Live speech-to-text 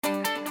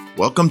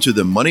Welcome to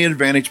the Money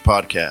Advantage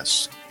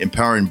Podcast,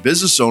 empowering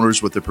business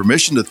owners with the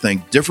permission to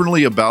think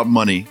differently about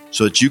money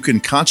so that you can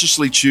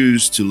consciously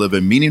choose to live a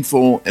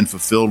meaningful and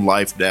fulfilled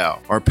life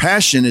now. Our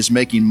passion is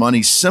making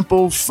money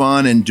simple,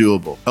 fun, and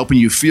doable, helping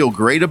you feel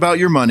great about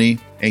your money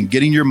and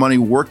getting your money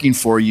working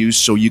for you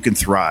so you can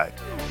thrive.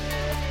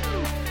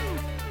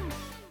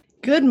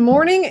 Good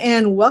morning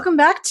and welcome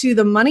back to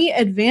the Money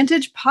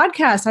Advantage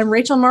Podcast. I'm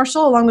Rachel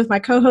Marshall along with my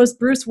co-host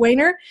Bruce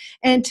Wehner,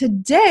 and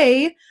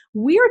today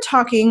we are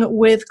talking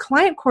with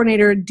client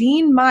coordinator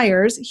Dean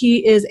Myers.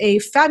 He is a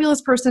fabulous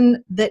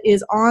person that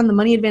is on the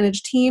Money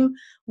Advantage team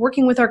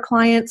working with our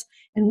clients,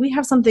 and we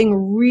have something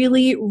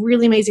really,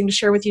 really amazing to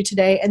share with you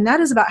today, and that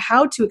is about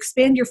how to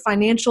expand your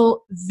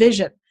financial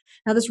vision.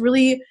 Now, this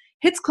really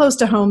hits close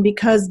to home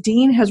because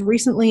Dean has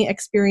recently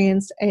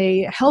experienced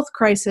a health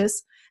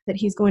crisis that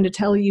he's going to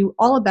tell you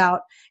all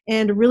about,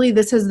 and really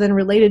this has been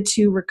related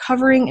to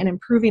recovering and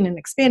improving and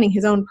expanding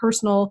his own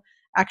personal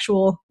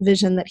actual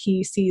vision that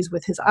he sees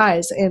with his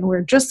eyes. And we're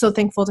just so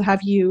thankful to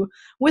have you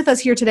with us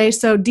here today.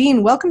 So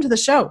Dean, welcome to the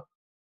show.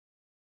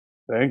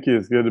 Thank you.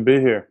 It's good to be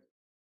here.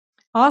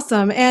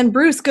 Awesome. And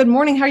Bruce, good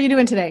morning. How are you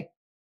doing today?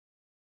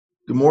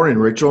 Good morning,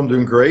 Rachel. I'm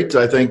doing great.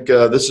 I think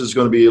this is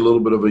going to be a little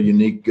bit of a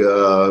unique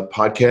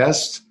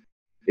podcast.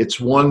 It's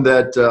one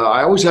that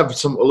I always have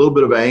a little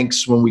bit of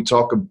angst when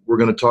we're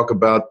going to talk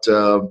about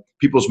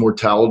people's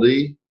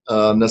mortality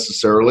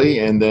necessarily.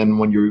 And then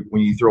when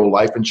you throw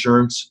life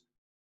insurance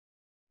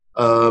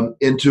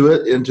into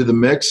the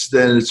mix,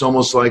 then it's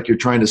almost like you're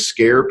trying to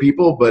scare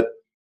people. But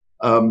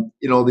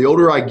the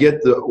older I get,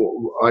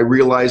 I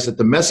realize that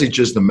the message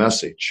is the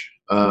message.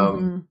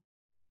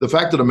 The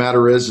fact of the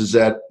matter is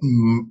that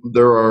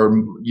there are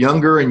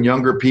younger and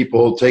younger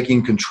people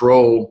taking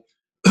control,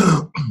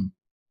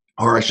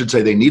 or I should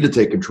say, they need to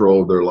take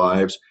control of their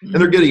lives, and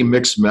they're getting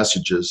mixed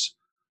messages.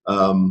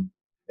 And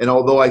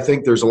although I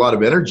think there's a lot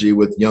of energy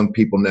with young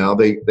people now,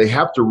 they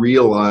have to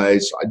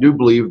realize, I do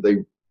believe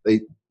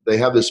they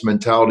have this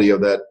mentality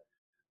of that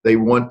they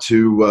want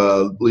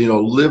to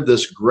live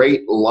this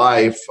great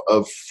life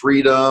of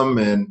freedom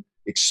and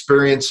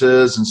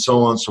experiences and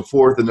so on and so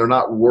forth, and they're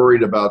not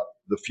worried about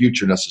the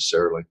future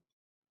necessarily.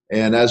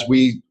 And as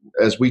we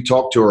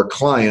talk to our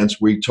clients,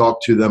 we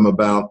talk to them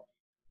about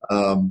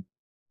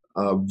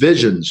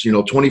visions,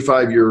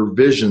 25-year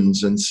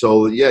visions. And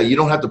so, you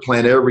don't have to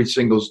plan every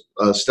single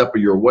step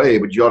of your way,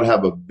 but you ought to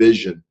have a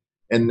vision.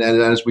 And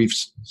as we've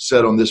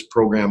said on this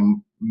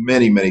program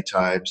many, many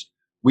times,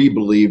 we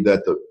believe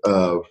that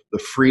the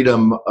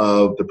freedom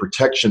of the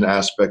protection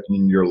aspect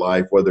in your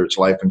life, whether it's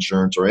life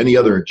insurance or any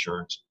other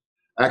insurance,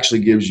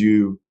 actually gives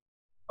you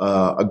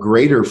a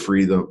greater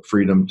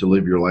freedom to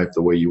live your life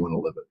the way you want to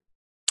live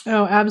it.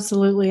 Oh,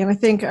 absolutely. And I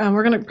think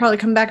we're going to probably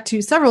come back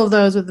to several of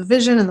those with the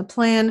vision and the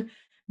plan,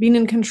 being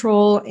in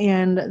control,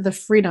 and the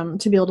freedom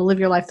to be able to live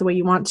your life the way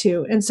you want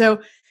to. And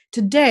so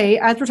today,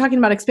 as we're talking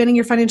about expanding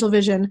your financial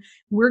vision,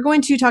 we're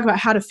going to talk about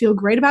how to feel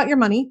great about your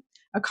money,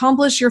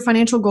 accomplish your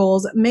financial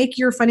goals, make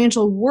your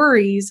financial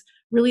worries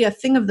really a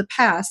thing of the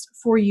past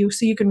for you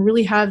so you can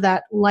really have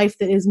that life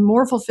that is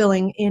more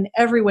fulfilling in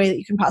every way that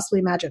you can possibly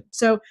imagine.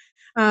 So,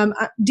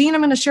 Dean,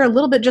 I'm going to share a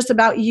little bit just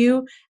about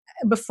you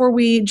before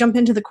we jump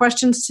into the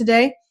questions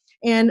today.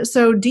 And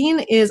so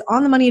Dean is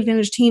on the Money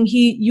Advantage team.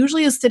 He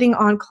usually is sitting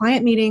on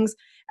client meetings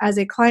as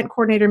a client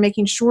coordinator,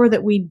 making sure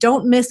that we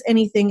don't miss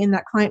anything in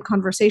that client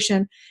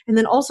conversation, and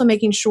then also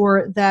making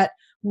sure that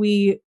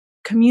we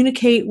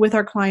communicate with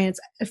our clients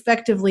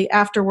effectively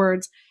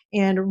afterwards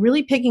and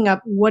really picking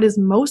up what is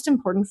most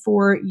important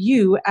for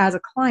you as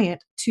a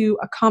client to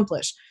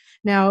accomplish.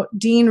 Now,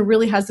 Dean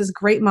really has this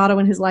great motto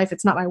in his life.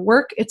 It's not my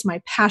work, it's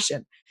my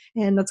passion.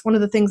 And that's one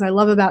of the things I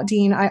love about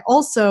Dean. I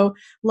also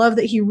love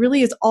that he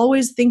really is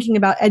always thinking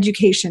about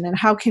education and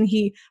how can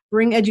he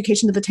bring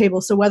education to the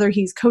table. So whether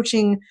he's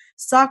coaching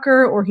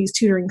soccer or he's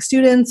tutoring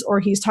students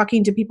or he's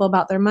talking to people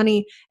about their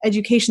money,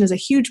 education is a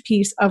huge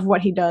piece of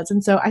what he does.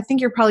 And so I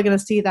think you're probably going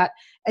to see that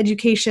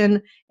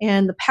education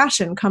and the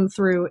passion come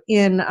through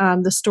in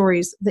the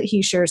stories that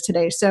he shares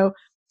today. So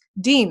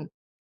Dean,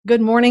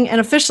 good morning, and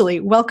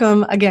officially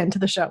welcome again to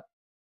the show.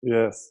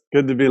 Yes,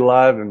 good to be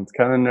live, and it's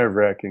kind of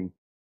nerve-wracking.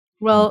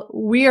 Well,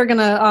 we are going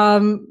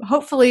to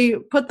hopefully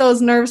put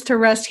those nerves to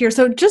rest here.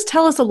 So just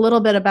tell us a little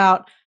bit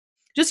about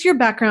just your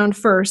background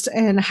first,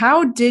 and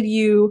how did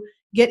you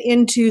get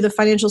into the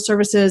financial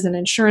services and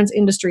insurance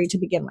industry to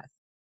begin with?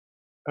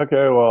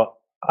 Okay, well,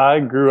 I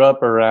grew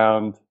up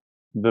around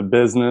the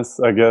business,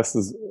 I guess,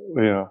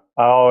 I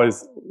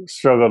always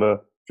struggle to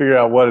figure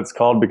out what it's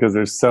called because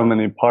there's so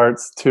many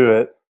parts to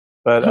it.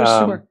 But,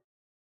 sure.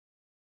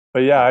 But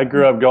yeah, I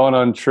grew up going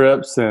on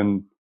trips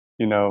and,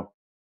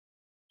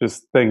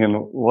 just thinking,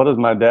 what does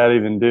my dad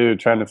even do?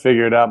 Trying to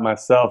figure it out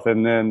myself.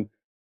 And then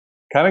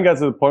kind of got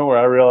to the point where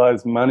I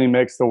realized money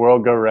makes the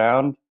world go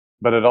round,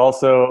 but it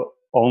also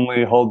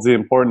only holds the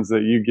importance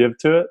that you give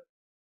to it.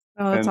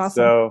 Oh, that's awesome.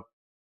 So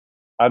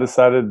I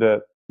decided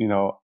that,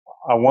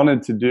 I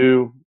wanted to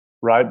do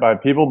right by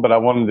people, but I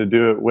wanted to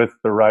do it with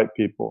the right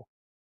people.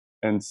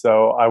 And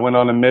so I went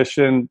on a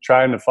mission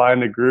trying to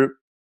find a group.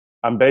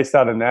 I'm based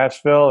out of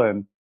Nashville,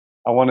 and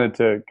I wanted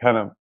to kind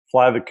of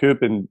fly the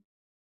coop and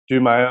do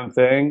my own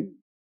thing,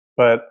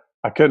 but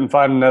I couldn't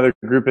find another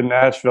group in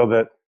Nashville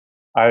that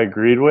I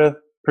agreed with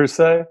per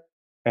se.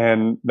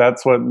 And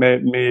that's what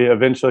made me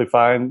eventually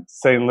find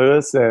St.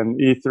 Louis and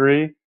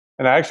E3.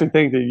 And I actually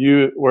think that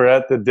you were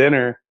at the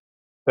dinner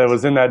that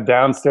was in that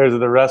downstairs of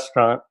the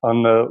restaurant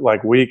on the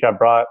week I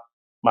brought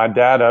my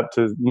dad up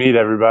to meet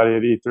everybody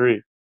at E3.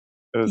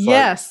 It was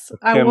yes,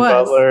 Kim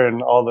Butler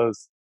and all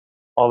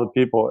the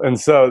people. And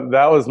so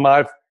that was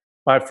my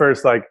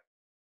first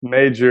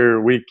major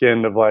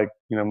weekend of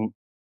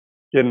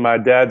getting my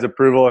dad's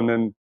approval. And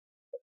then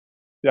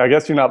I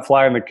guess you're not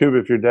flying the coop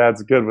if your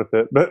dad's good with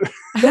it, but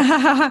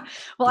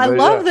well, I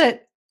love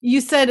that you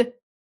said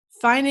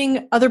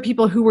finding other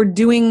people who were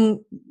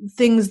doing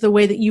things the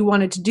way that you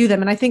wanted to do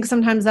them. And I think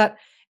sometimes that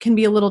can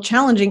be a little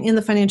challenging in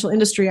the financial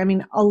industry. I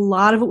mean, a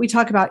lot of what we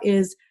talk about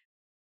is,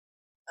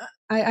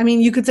 I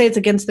mean, you could say it's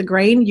against the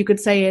grain. You could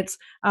say it's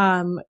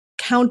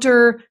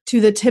counter to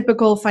the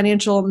typical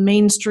financial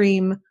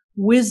mainstream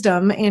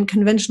wisdom and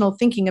conventional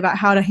thinking about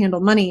how to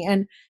handle money.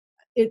 And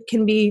it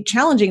can be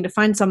challenging to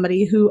find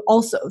somebody who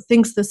also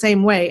thinks the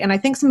same way. And I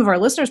think some of our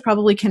listeners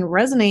probably can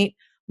resonate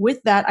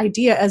with that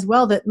idea as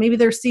well, that maybe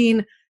they're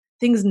seeing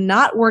things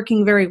not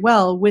working very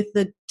well with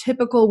the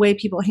typical way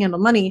people handle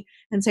money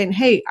and saying,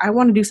 hey, I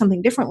want to do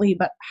something differently,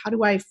 but how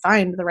do I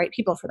find the right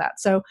people for that?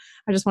 So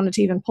I just wanted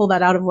to even pull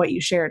that out of what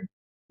you shared.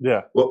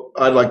 Yeah. Well,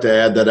 I'd like to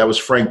add that was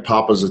Frank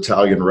Papa's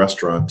Italian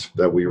restaurant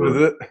that we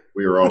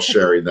were all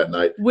sharing that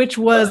night, which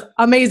was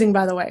amazing,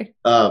 by the way.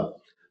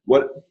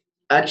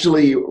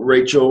 Actually,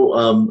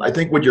 Rachel, I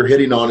think what you're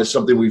hitting on is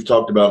something we've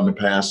talked about in the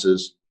past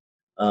is,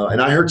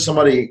 and I heard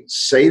somebody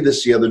say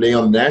this the other day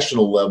on a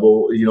national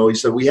level, he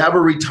said, we have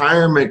a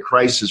retirement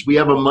crisis. We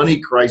have a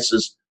money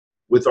crisis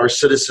with our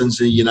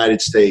citizens in the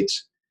United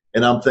States.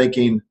 And I'm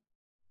thinking,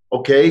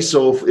 okay,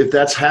 so if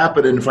that's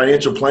happened and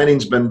financial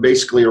planning's been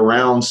basically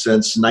around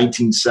since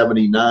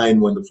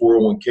 1979 when the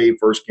 401k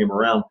first came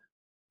around,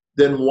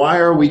 then why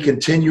are we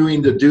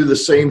continuing to do the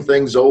same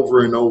things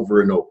over and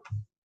over and over?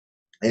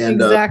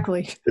 And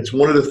exactly. It's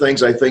one of the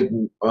things I think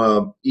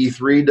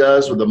E3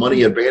 does, or the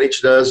Money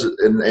Advantage does,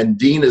 and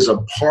Dean is a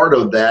part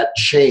of that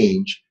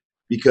change,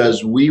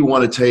 because we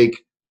want to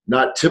take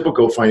not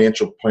typical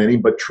financial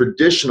planning, but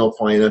traditional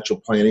financial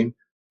planning,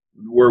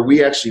 where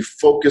we actually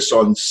focus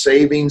on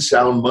saving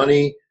sound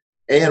money,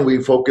 and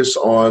we focus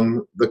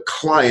on the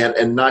client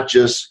and not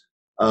just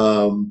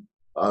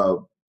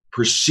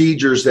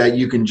procedures that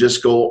you can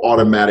just go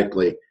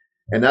automatically.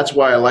 And that's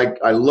why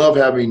I love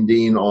having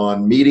Dean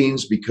on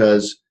meetings,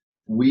 because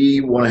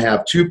we want to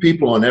have two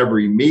people on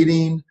every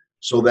meeting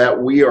so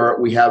that we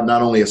have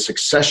not only a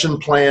succession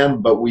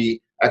plan, but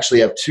we actually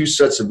have two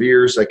sets of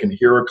ears that can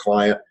hear a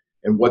client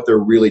and what they're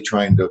really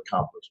trying to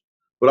accomplish.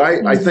 But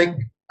I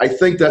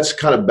think that's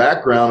kind of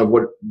background of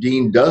what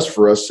Dean does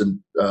for us. And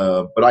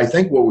but I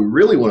think what we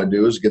really want to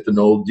do is get to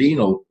know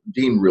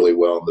Dean really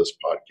well in this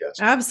podcast.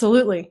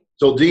 Absolutely.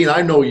 So Dean,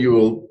 I know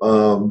you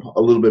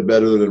a little bit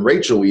better than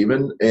Rachel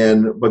even,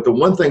 but the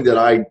one thing that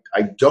I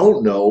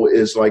don't know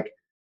is,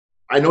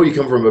 I know you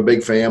come from a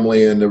big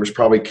family and there was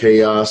probably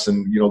chaos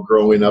and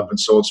growing up and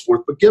so on and so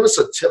forth. But give us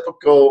a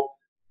typical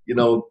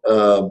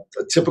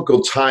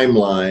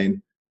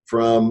timeline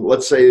from,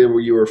 let's say, where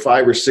you were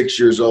 5 or 6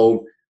 years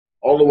old,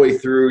 all the way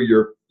through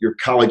your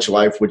college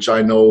life, which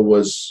I know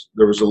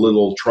there was a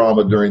little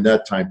trauma during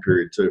that time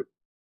period too.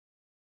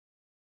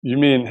 You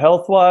mean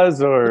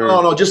health-wise, or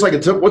no? Just like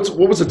what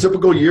was a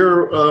typical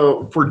year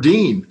for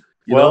Dean?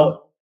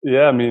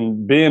 Yeah, I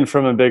mean, being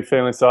from a big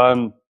family,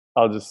 so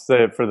I'll just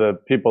say it for the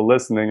people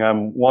listening.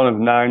 I'm one of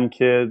 9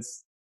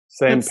 kids,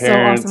 same that's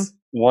parents, so awesome.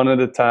 One at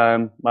a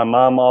time. My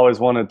mom always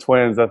wanted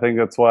twins. I think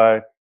that's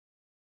why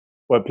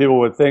what people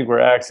would think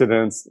were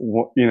accidents,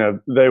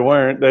 they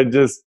weren't.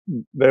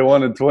 They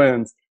wanted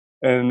twins.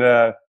 And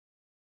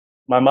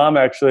my mom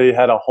actually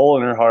had a hole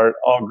in her heart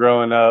all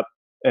growing up,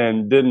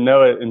 and didn't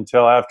know it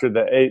until after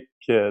the 8th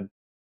kid.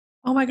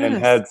 Oh my goodness.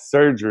 And had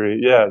surgery.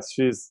 Yes,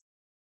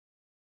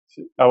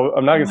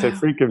 I'm not going to say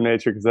freak of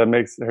nature, because that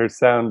makes her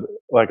sound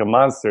like a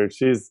monster.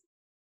 She's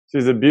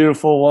a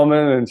beautiful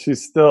woman, and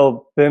she's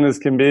still thin as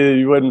can be.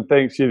 You wouldn't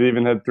think she'd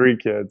even had 3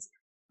 kids.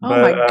 Oh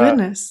my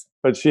goodness.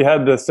 But she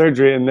had the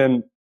surgery and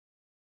then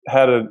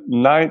had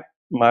my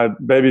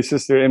baby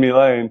sister, Emmy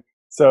Lane.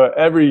 So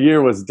every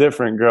year was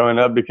different growing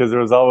up, because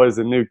there was always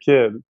a new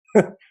kid.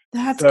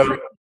 That's crazy.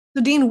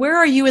 So Dean, where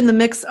are you in the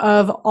mix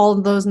of all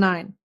of those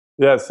 9?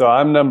 Yeah, so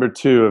I'm number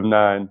 2 of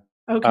 9.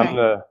 Okay.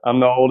 I'm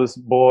the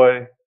oldest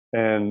boy,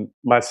 and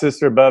my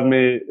sister above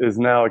me is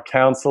now a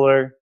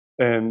counselor,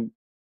 and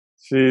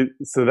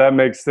so that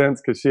makes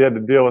sense, because she had to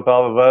deal with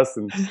all of us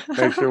and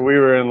make sure we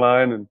were in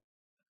line.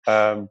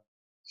 And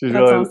she's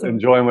really awesome.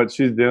 Enjoying what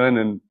she's doing.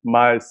 And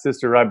my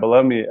sister right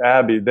below me,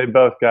 Abby, they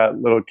both got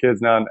little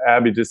kids now, and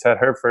Abby just had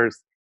her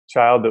first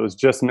child that was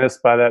just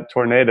missed by that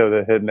tornado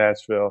that hit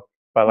Nashville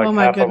by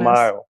half a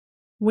mile.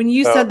 When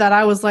you said that,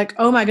 I was like,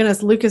 oh my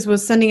goodness, Lucas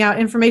was sending out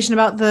information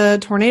about the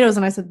tornadoes.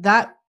 And I said,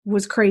 that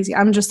was crazy.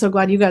 I'm just so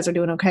glad you guys are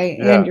doing okay.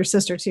 Yeah. And your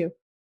sister too.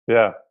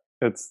 Yeah.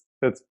 It's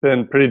that's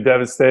been pretty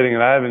devastating,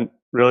 and I haven't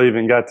really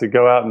even got to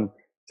go out and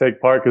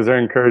take part because they're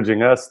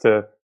encouraging us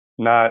to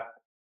not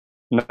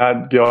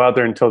go out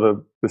there until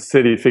the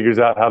city figures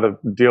out how to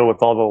deal with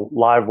all the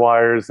live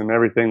wires and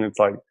everything that's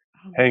like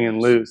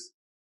hanging loose.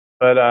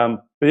 But yeah,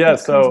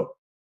 That's crazy. so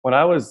when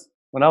I was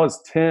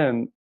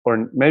 10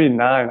 or maybe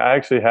 9, I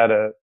actually had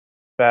a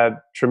bad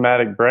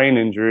traumatic brain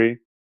injury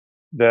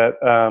that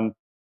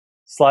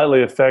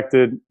slightly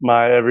affected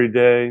my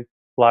everyday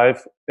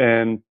life,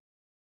 and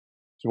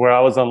where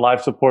I was on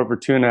life support for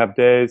 2.5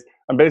 days.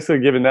 I'm basically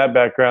giving that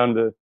background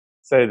to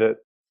say that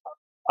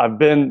I've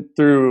been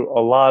through a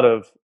lot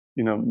of,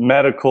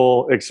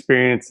 medical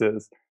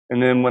experiences.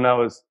 And then when I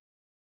was,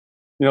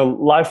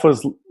 life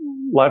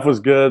was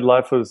good.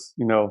 Life was,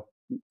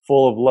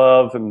 full of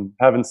love and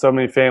having so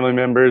many family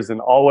members and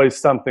always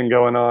something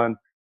going on.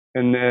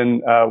 And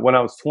then when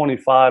I was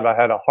 25, I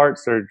had a heart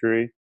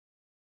surgery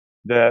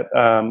that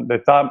they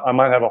thought I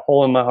might have a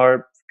hole in my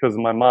heart because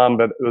of my mom,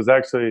 but it was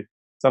actually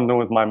something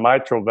with my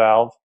mitral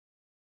valve.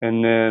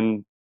 And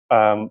then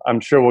I'm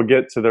sure we'll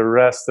get to the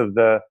rest of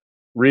the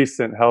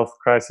recent health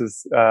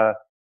crisis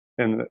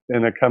in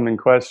a coming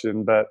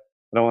question, but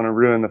I don't want to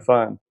ruin the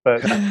fun.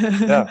 But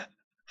yeah.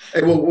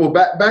 Hey, well,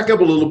 back up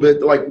a little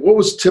bit. Like, what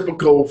was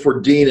typical for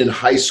Dean in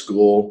high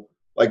school?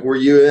 Like, were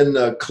you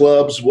in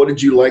clubs? What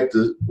did you like?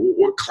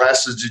 What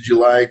classes did you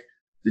like?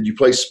 Did you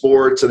play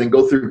sports? And then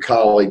go through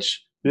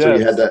college until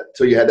you had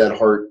that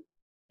heart.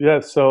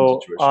 Yeah.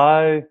 So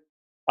situation.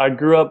 I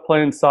grew up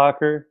playing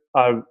soccer.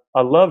 I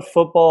loved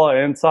football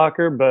and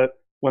soccer, but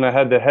when I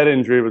had the head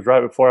injury, it was right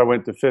before I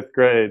went to 5th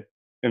grade.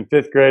 And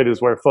 5th grade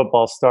is where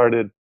football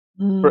started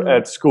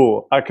at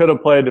school. I could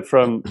have played it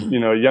from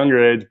a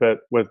younger age, but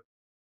with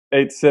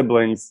 8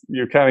 siblings,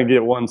 you kind of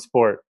get one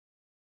sport.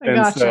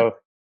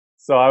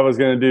 So I was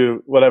going to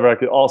do whatever I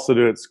could also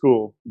do at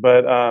school.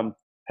 But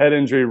head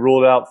injury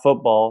ruled out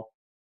football.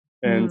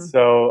 And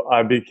so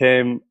I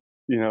became,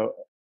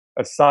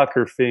 a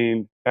soccer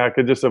fiend. And I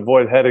could just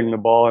avoid heading the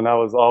ball and I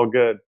was all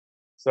good.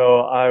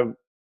 So I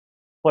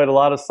played a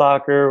lot of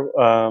soccer.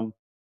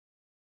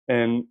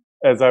 And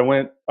as I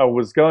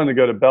was going to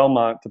go to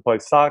Belmont to play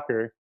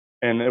soccer.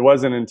 And it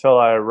wasn't until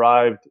I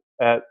arrived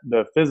at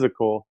the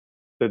physical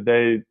that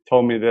they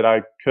told me that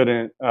I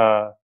couldn't,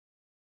 that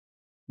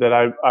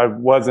I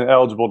wasn't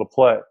eligible to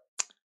play.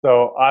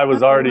 So I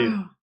was already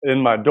in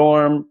my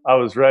dorm. I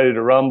was ready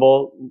to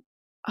rumble.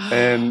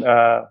 And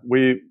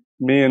me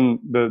and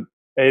the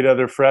 8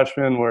 other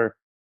freshmen were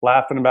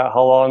laughing about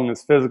how long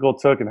this physical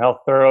took and how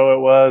thorough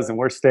it was. And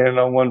we're standing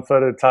on one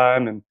foot at a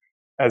time. And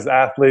as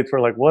athletes,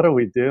 we're like, what are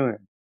we doing?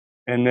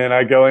 And then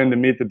I go in to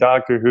meet the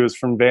doctor who was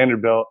from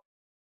Vanderbilt.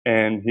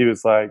 And he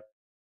was like,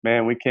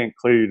 man, we can't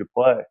clear you to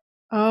play.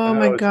 Oh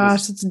my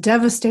gosh, it's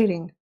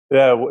devastating.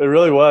 Yeah, it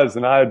really was.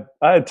 And I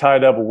had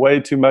tied up way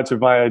too much of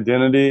my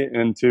identity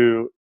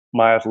into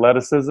my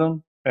athleticism.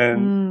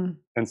 And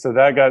so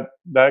that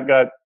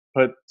got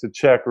put to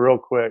check real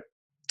quick.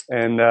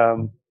 And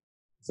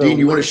so Dean,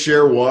 you want to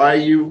share why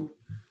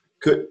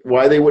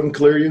they wouldn't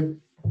clear you?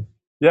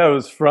 Yeah, it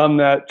was from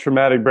that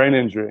traumatic brain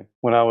injury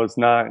when I was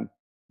 9.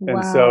 Wow.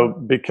 And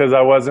so because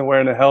I wasn't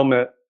wearing a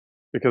helmet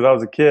because I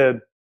was a kid,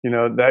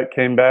 that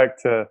came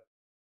back to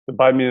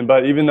bite me in the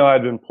butt. Even though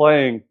I'd been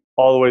playing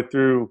all the way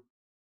through,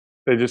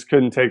 they just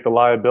couldn't take the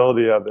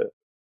liability of it.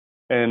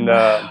 And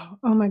wow.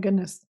 Oh my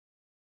goodness.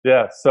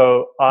 Yeah,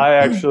 so I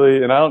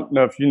actually, and I don't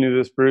know if you knew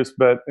this, Bruce,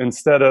 but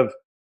instead of,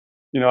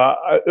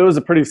 it was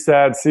a pretty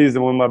sad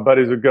season when my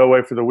buddies would go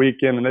away for the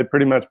weekend and they'd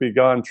pretty much be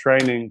gone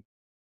training,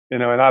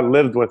 and I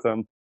lived with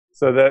them,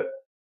 so that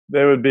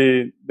they would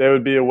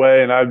be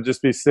away and I'd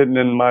just be sitting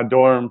in my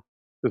dorm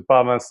just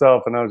by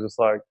myself, and I was just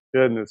like,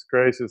 goodness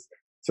gracious.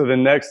 So the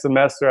next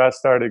semester I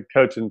started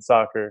coaching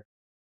soccer.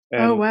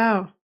 And, oh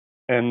wow.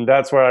 And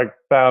that's where I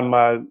found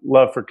my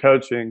love for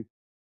coaching.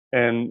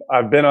 And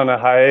I've been on a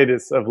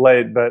hiatus of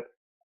late, but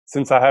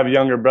since I have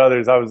younger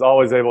brothers, I was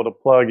always able to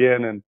plug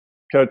in and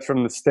coach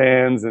from the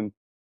stands. And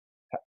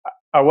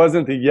I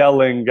wasn't the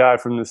yelling guy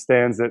from the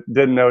stands that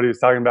didn't know what he was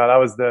talking about. I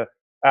was the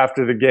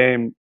after the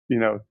game,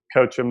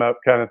 coach him up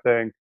kind of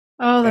thing.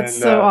 Oh, that's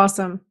so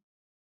awesome.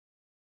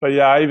 But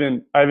yeah, I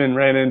even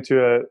ran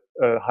into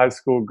a high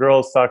school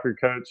girls soccer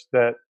coach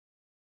that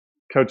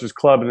coaches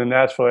club in the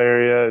Nashville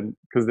area,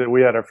 because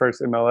we had our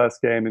first MLS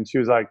game, and she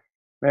was like,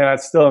 man, I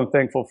still am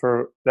thankful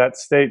for that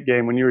state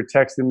game when you were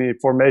texting me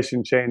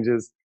formation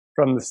changes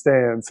from the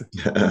stands.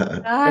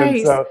 Nice.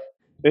 And so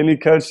any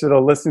coach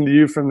that'll listen to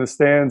you from the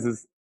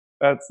stands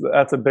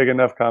that's a big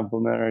enough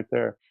compliment right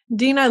there.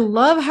 Dean, I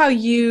love how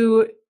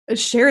you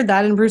shared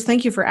that. And Bruce,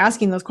 thank you for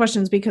asking those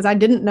questions, because I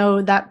didn't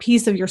know that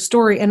piece of your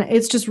story. And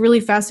it's just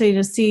really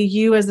fascinating to see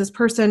you as this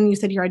person. You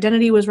said your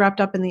identity was wrapped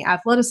up in the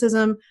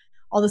athleticism.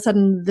 All of a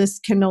sudden, this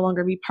can no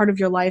longer be part of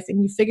your life.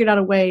 And you figured out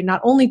a way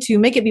not only to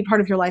make it be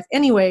part of your life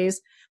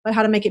anyways, but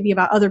how to make it be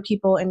about other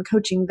people and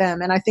coaching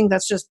them. And I think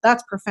that's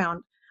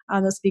profound.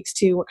 That speaks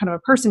to what kind of a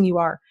person you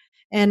are.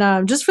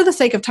 And just for the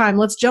sake of time,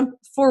 let's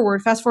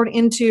fast forward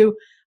into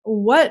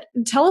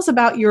tell us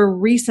about your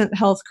recent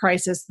health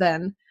crisis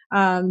then,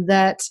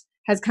 that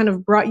has kind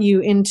of brought you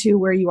into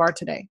where you are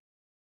today?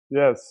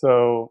 Yeah.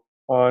 So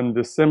on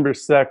December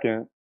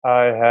 2nd,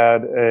 I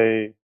had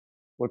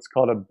what's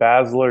called a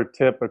basilar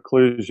tip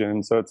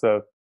occlusion. So it's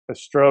a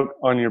stroke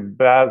on your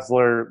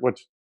basilar,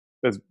 which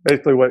is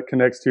basically what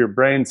connects to your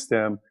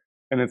brainstem.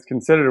 And it's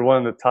considered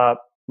one of the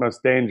top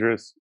most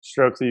dangerous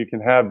strokes that you can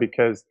have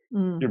because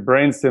your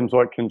brainstem is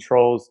what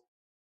controls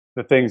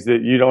the things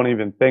that you don't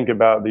even think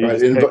about.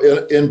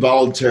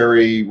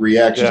 Involuntary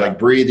reactions like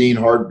breathing,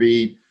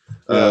 heartbeat,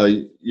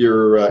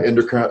 your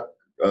endocrine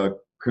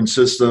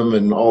system,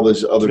 and all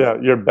those other. Yeah,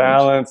 your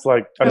balance.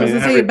 Like I was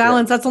going to say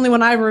balance. That's only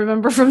one I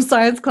remember from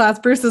science class.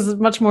 Bruce is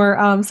much more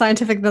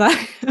scientific than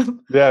I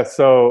am. Yeah,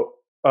 so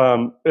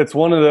it's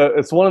one of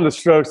the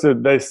strokes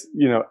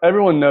that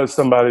everyone knows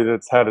somebody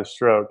that's had a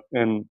stroke,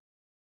 and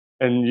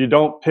you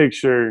don't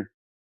picture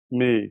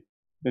me,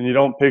 and you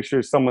don't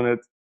picture someone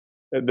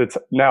that's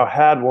now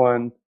had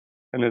one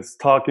and it's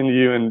talking to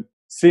you and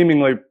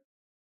seemingly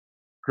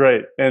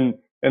great. And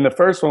the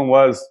first one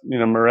was,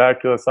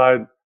 miraculous.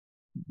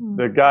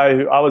 The guy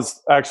who I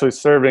was actually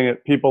serving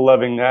at People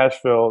Loving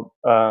Nashville,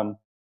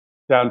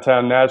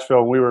 downtown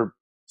Nashville, and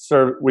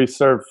we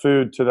served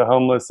food to the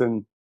homeless,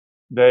 and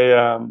they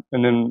and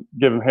then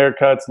give them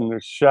haircuts, and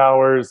there's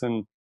showers,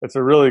 and it's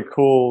a really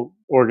cool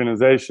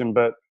organization.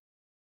 But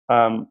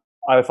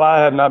if I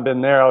had not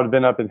been there, I would have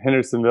been up in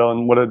Hendersonville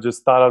and would have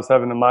just thought I was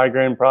having a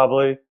migraine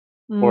probably,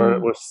 or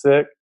was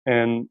sick,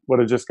 and would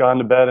have just gone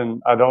to bed.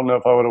 And I don't know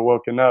if I would have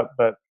woken up,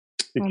 but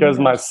because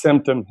my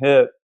symptom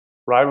hit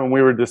right when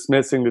we were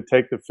dismissing to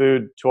take the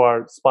food to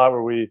our spot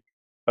where we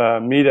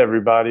meet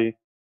everybody,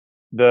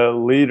 the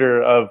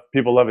leader of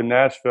People Loving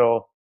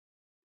Nashville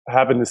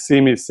happened to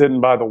see me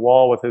sitting by the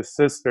wall with his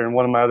sister and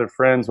one of my other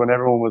friends when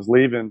everyone was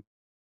leaving.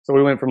 So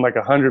we went from like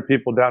 100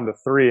 people down to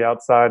 3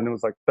 outside, and it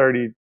was like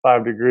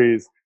 35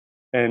 degrees.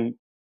 And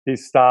he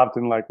stopped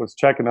and was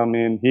checking on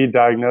me, and he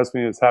diagnosed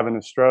me as having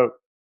a stroke.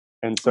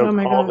 And so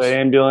called the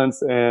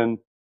ambulance, and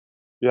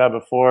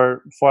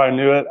before I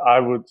knew it, I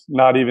was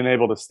not even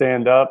able to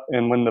stand up.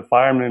 And when the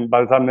firemen,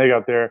 by the time they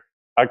got there,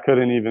 I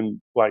couldn't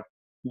even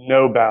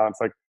no balance,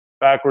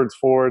 backwards,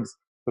 forwards.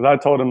 Because I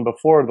told him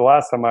before, the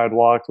last time I had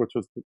walked, which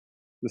was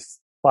just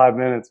 5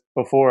 minutes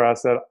before, I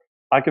said,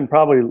 I can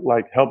probably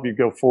help you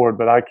go forward,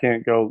 but I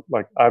can't go,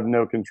 I have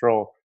no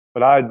control.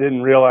 But I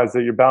didn't realize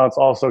that your balance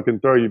also can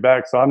throw you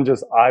back. So I'm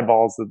just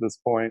eyeballs at this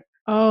point.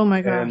 Oh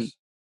my gosh.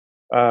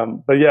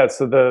 And, but yeah,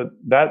 so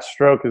that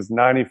stroke is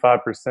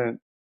 95%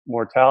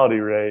 mortality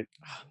rate.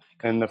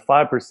 And the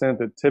 5%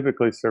 that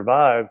typically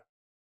survive,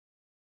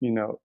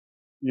 you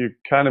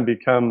kind of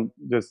become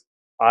just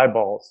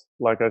eyeballs,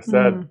 like I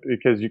said,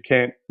 because you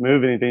can't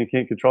move anything, you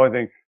can't control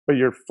anything, but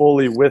you're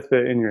fully with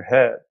it in your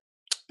head.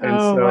 And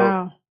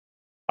wow.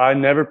 I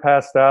never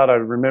passed out. I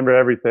remember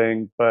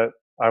everything, but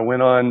I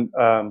went on.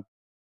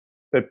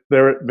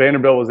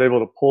 Vanderbilt was able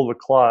to pull the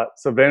clot.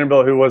 So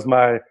Vanderbilt, who was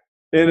my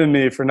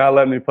enemy for not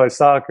letting me play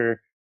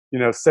soccer,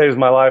 saves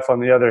my life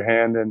on the other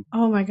hand. And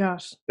oh my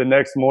gosh, the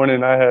next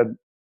morning I had,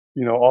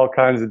 all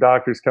kinds of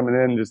doctors coming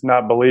in, just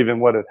not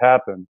believing what had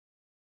happened.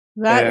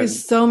 That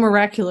is so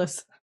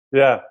miraculous.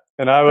 Yeah,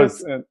 and I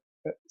was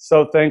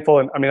so thankful.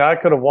 And I mean, I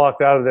could have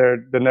walked out of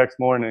there the next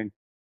morning,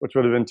 which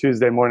would have been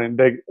Tuesday morning.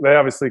 They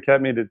obviously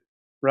kept me to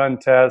run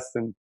tests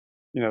and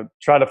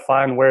try to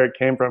find where it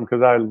came from,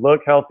 because I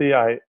look healthy,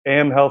 I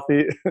am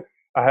healthy.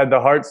 I had the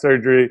heart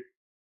surgery,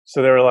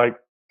 so they were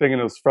thinking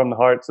it was from the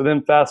heart. So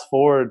then fast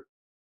forward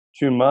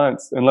 2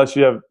 months, unless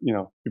you have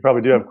you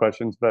probably do have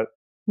questions, but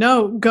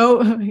no, go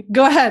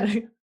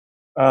ahead.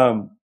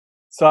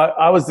 So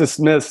I was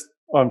dismissed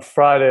on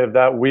Friday of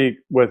that week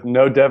with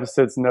no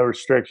deficits, no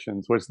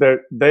restrictions, which they'd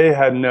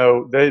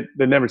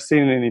never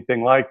seen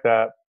anything like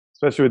that,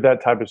 especially with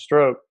that type of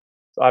stroke.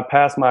 So I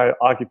passed my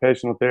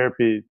occupational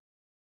therapy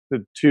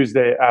the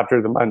Tuesday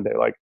after the Monday.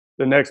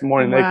 The next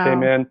morning they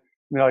came in and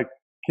they're like,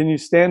 "Can you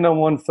stand on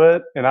one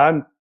foot?" And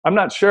I'm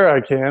not sure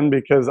I can,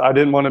 because I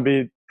didn't want to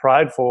be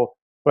prideful,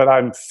 but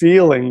I'm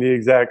feeling the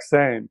exact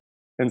same.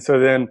 And so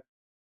then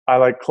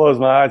I closed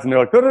my eyes, and they're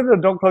like, no,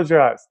 don't close your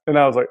eyes. And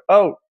I was like,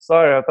 oh,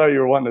 sorry, I thought you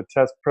were wanting to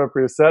test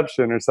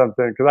proprioception or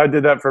something, because I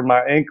did that for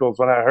my ankles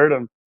when I hurt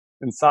them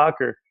in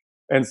soccer.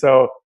 And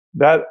so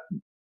that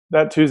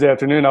Tuesday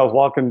afternoon, I was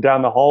walking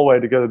down the hallway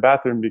to go to the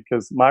bathroom,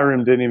 because my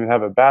room didn't even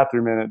have a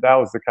bathroom in it. That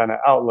was the kind of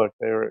outlook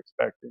they were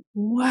expecting.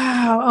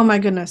 Wow. Oh my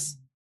goodness.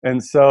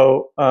 And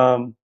so,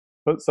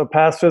 so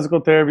past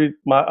physical therapy,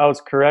 I was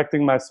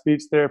correcting my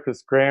speech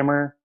therapist's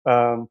grammar.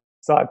 So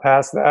I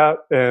passed that,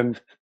 and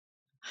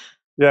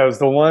yeah, it was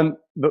the one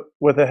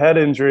with a head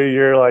injury.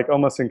 You're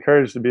almost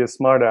encouraged to be a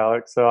smart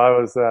aleck. So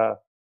that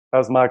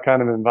was my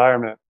kind of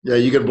environment. Yeah,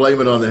 you can blame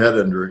it on the head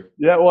injury.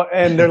 Yeah, well,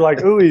 and they're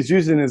like, "Ooh, he's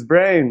using his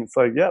brain." It's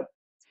yep,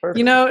 it's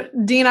perfect.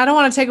 Dean, I don't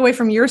want to take away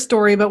from your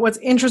story, but what's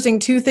interesting,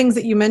 2 things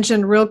that you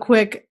mentioned real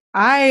quick.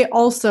 I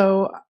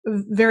also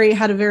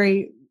had a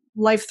very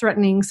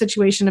life-threatening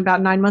situation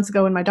about 9 months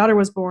ago when my daughter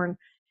was born.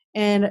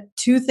 And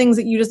 2 things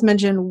that you just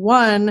mentioned.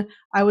 One,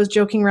 I was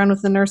joking around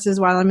with the nurses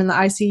while I'm in the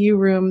ICU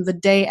room the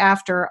day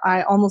after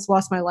I almost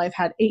lost my life,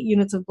 had 8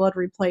 units of blood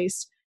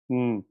replaced.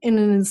 in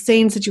an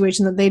insane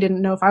situation that they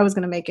didn't know if I was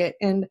going to make it.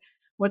 And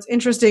what's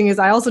interesting is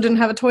I also didn't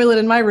have a toilet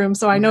in my room,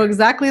 so I know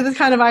exactly the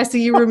kind of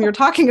ICU room you're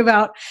talking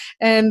about.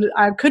 And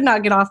I could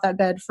not get off that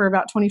bed for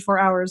about 24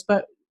 hours.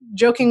 But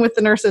joking with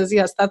the nurses,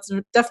 yes, that's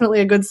definitely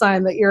a good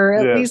sign that you're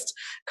at least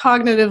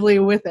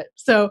cognitively with it.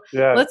 So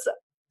let's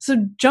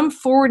jump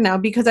forward now,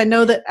 because I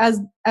know that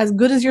as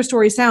good as your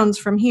story sounds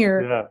from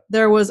here,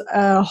 there was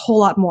a whole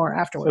lot more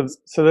afterwards.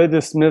 So they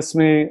dismissed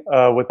me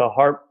with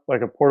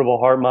a portable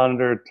heart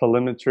monitor,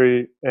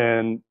 telemetry,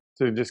 and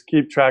to just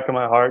keep track of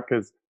my heart,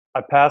 because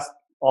I passed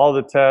all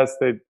the tests.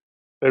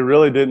 They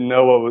really didn't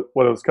know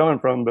what it was coming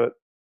from, but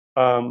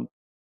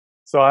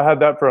so I had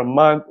that for a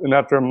month, and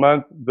after a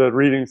month, the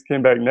readings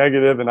came back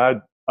negative, and I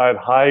had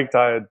hiked,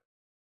 I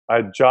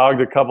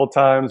jogged a couple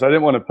times. I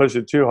didn't want to push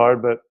it too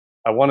hard, but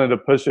I wanted to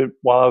push it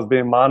while I was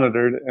being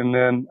monitored, and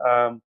then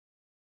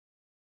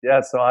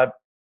so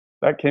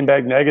that came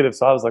back negative.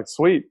 So I was like,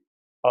 sweet,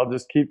 I'll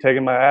just keep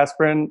taking my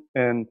aspirin,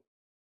 and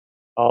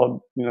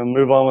I'll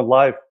move on with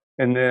life.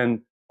 And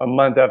then a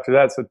month after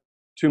that, so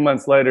 2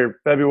 months later,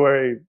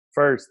 February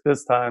 1st,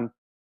 this time,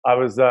 I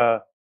was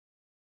on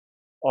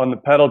the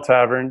Pedal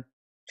Tavern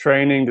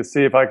training to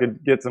see if I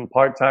could get some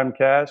part-time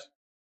cash,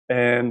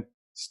 and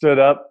stood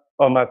up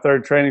on my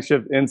third training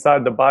shift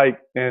inside the bike,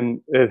 and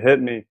it hit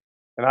me.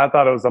 And I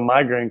thought it was a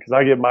migraine, because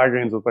I get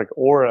migraines with like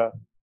aura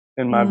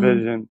in my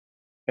vision.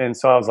 And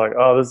so I was like,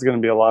 oh, this is going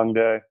to be a long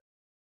day.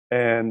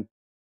 And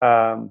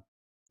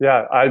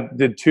I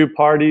did 2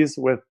 parties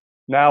with,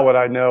 now what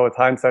I know with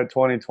hindsight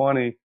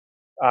 2020,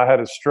 I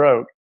had a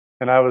stroke,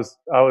 and I was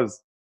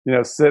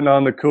sitting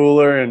on the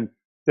cooler and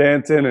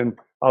dancing, and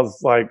I was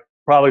like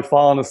probably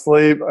falling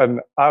asleep,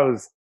 and I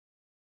was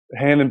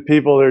handing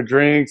people their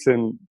drinks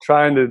and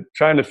trying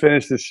to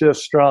finish the shift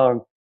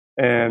strong.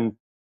 And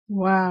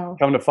wow,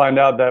 come to find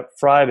out that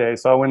Friday,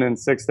 so I went in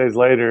 6 days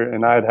later,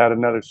 and I had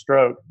another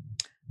stroke,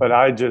 but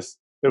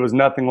it was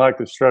nothing like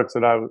the strokes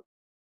that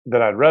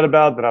I'd read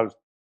about, that I was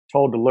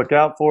told to look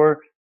out for.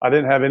 I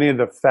didn't have any of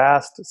the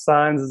fast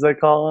signs, as they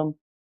call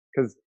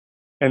them,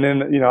 and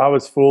then I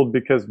was fooled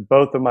because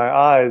both of my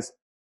eyes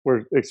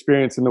were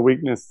experiencing the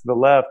weakness to the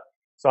left.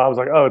 So I was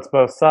like, oh, it's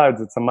both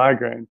sides, it's a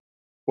migraine.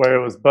 Where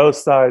it was both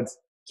sides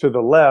to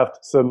the left,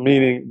 so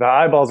meaning the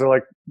eyeballs are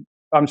like,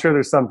 I'm sure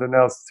there's something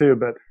else too,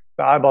 but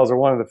the eyeballs are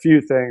one of the few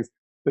things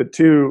that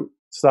 2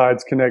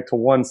 sides connect to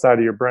one side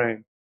of your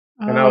brain.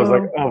 And I was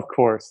like, oh, of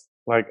course.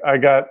 Like I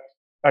got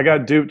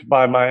duped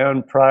by my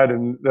own pride,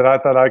 and that I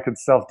thought I could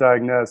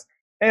self-diagnose.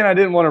 And I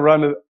didn't want to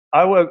run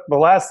the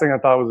last thing I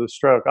thought was a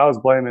stroke. I was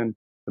blaming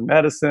the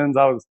medicines,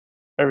 I was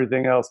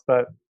everything else,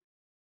 but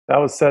that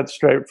was set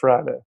straight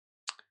Friday.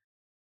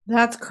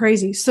 That's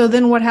crazy. So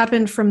then what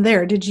happened from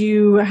there? Did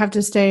you have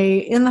to stay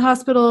in the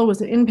hospital?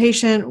 Was it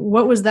inpatient?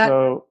 What was that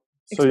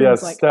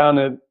experience like?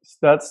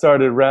 That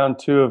started round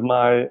 2 of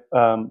my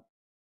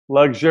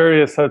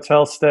luxurious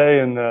hotel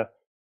stay in the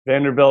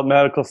Vanderbilt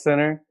Medical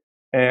Center.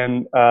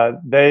 And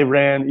they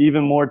ran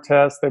even more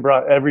tests. They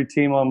brought every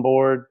team on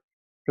board,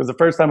 because the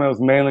first time it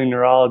was mainly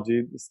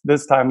neurology.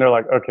 This time they're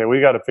like, okay,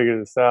 we got to figure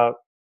this out.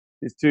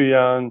 He's too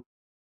young.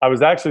 I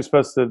was actually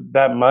supposed to,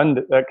 that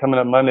coming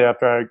up Monday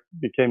after I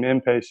became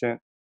inpatient,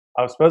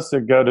 I was supposed to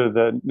go to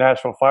the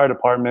Nashville Fire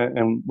Department,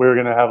 and we were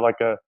going to have like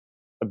a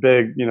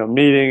big,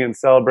 meeting and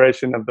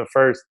celebration of the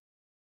first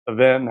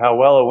event and how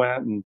well it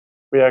went. And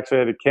we actually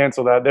had to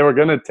cancel that. They were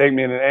going to take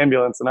me in an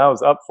ambulance, and I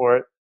was up for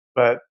it,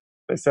 but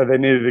they said they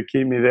needed to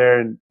keep me there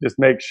and just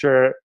make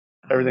sure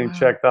everything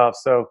checked off.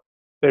 So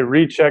they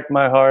rechecked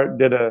my heart,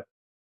 did a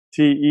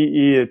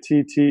TEE, a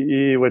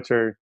TTE, which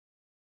are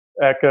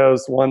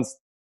echoes. One's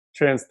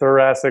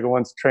transthoracic and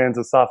one's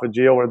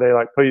transesophageal, where they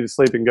like put you to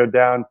sleep and go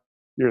down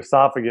your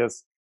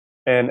esophagus,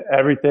 and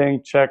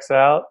everything checks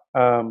out.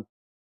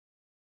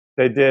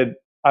 They did,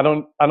 I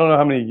don't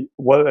know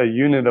what a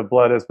unit of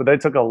blood is, but they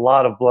took a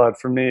lot of blood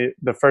from me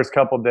the first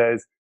couple of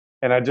days.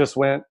 And I just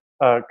went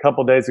a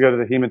couple of days ago to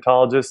the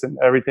hematologist, and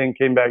everything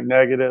came back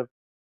negative.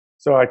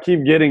 So I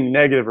keep getting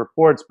negative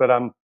reports, but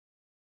I'm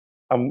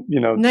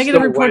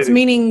negative reports waiting.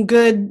 Meaning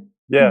good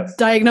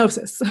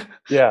diagnosis.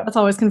 Yeah. That's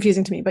always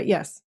confusing to me, but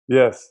yes.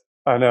 Yes,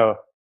 I know.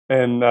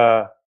 And,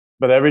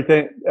 but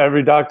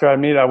every doctor I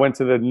meet, I went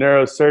to the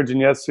neurosurgeon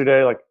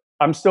yesterday. Like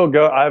I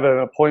have an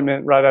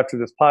appointment right after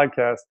this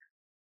podcast,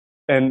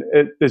 and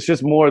it's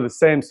just more of the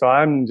same. So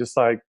I'm just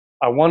like,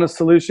 I want a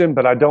solution,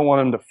 but I don't want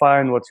them to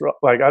find what's wrong.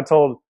 Like I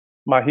told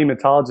my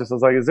hematologist, I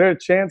was like, is there a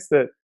chance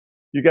that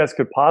you guys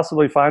could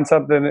possibly find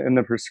something and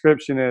the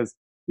prescription is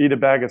eat a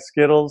bag of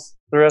Skittles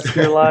the rest of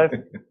your life?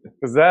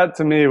 Because that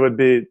to me would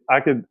be,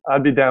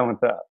 I'd be down with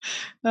that.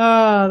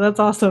 Oh, that's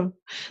awesome.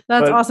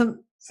 That's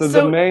awesome. So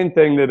the main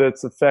thing that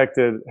it's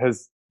affected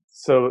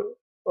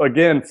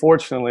again,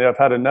 fortunately, I've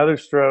had another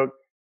stroke,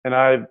 and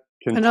I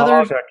can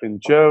talk, I can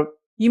joke.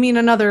 You mean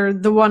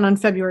the one on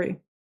February?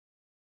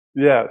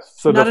 Yes.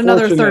 So not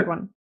another third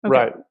one. Okay.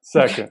 Right.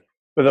 Second.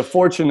 But the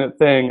fortunate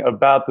thing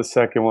about the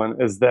second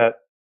one is that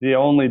the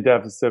only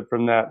deficit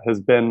from that has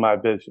been my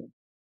vision.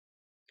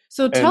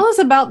 So tell us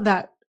about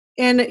that.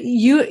 And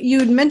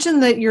you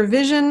mentioned that your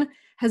vision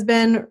has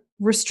been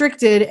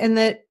restricted, and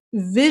that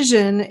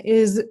vision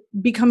is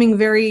becoming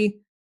very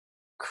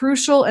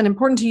crucial and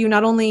important to you,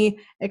 not only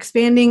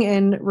expanding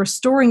and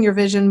restoring your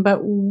vision, but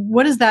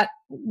what has that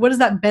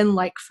been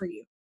like for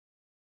you?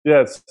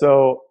 Yes.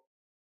 So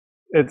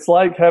it's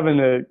like having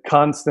a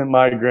constant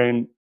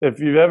migraine. If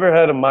you've ever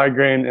had a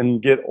migraine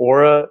and get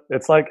aura,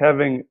 it's like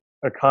having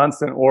a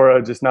constant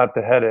aura, just not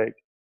the headache.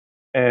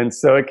 And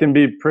so it can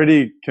be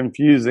pretty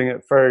confusing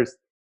at first,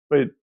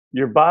 but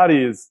your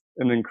body is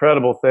an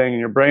incredible thing and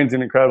your brain's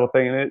an incredible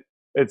thing. And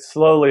it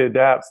slowly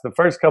adapts. The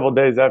first couple of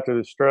days after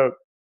the stroke,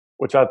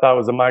 which I thought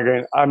was a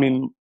migraine, I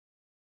mean,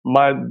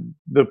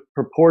 the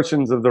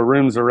proportions of the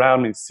rooms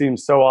around me seemed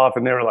so off,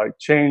 and they were like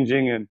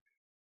changing,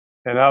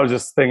 and I was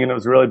just thinking it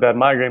was a really bad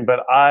migraine. But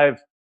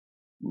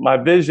my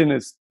vision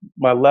is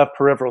my left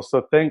peripheral,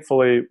 so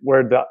thankfully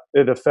where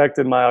it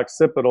affected my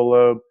occipital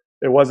lobe,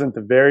 it wasn't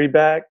the very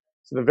back.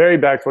 So the very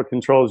back's what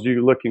controls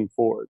you looking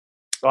forward.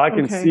 So I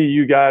can see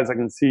you guys, I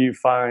can see you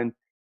fine,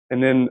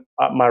 and then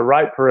my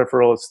right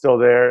peripheral is still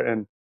there.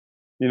 And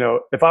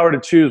if I were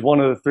to choose one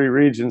of the three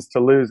regions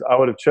to lose, I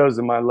would have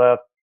chosen my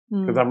left,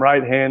 because I'm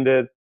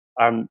right-handed.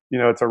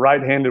 It's a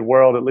right-handed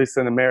world, at least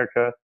in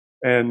America,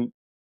 and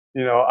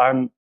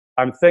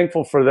I'm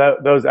thankful for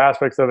those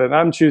aspects of it. And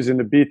I'm choosing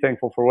to be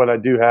thankful for what I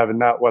do have and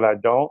not what I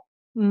don't.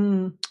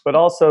 But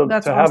also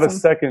to have a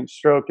second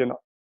stroke, and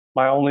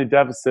my only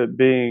deficit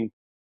being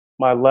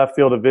my left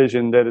field of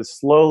vision that is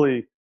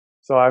slowly.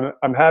 So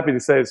I'm happy to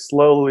say it's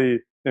slowly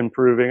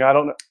improving.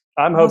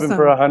 I'm hoping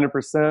for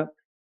 100%,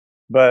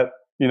 but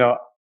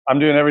I'm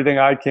doing everything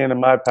I can in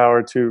my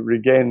power to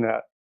regain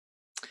that.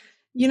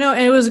 And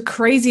it was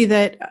crazy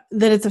that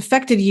it's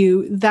affected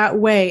you that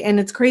way. And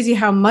it's crazy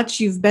how much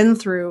you've been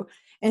through.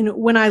 And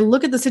when I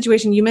look at the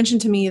situation, you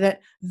mentioned to me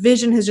that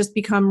vision has just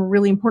become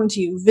really important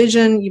to you.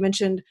 Vision, you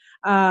mentioned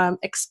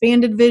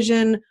expanded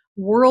vision,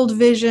 world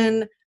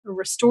vision,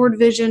 restored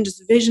vision,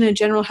 just vision in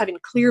general, having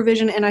clear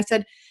vision. And I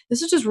said,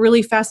 this is just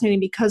really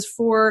fascinating, because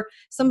for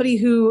somebody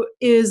who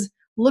is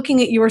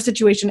looking at your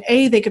situation,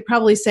 they could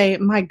probably say,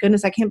 my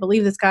goodness, I can't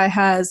believe this guy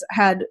has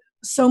had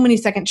so many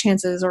second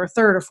chances, or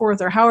third or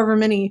fourth, or however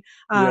many.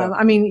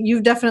 I mean,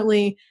 you've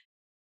definitely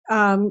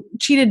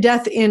cheated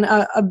death in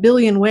a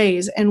billion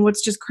ways. And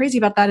what's just crazy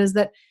about that is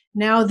that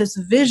now this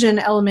vision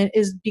element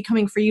is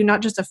becoming for you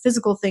not just a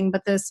physical thing,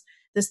 but this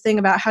thing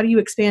about how do you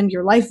expand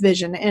your life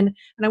vision. And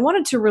I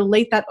wanted to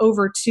relate that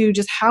over to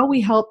just how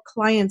we help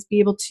clients be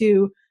able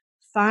to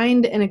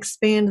find and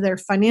expand their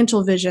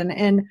financial vision,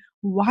 and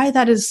why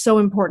that is so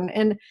important.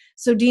 And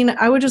so, Dean,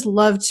 I would just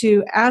love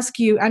to ask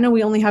you, I know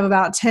we only have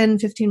about 10,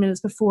 15 minutes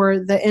before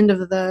the end of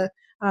the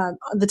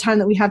time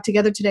that we have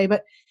together today,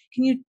 but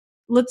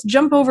let's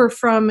jump over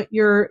from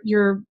your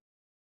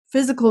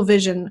physical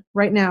vision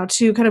right now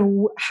to kind of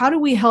how do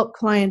we help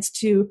clients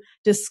to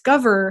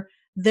discover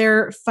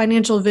their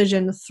financial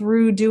vision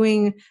through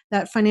doing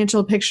that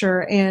financial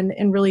picture and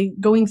really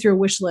going through a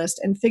wish list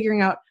and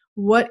figuring out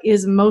what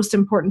is most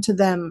important to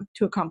them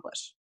to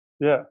accomplish.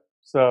 Yeah.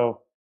 So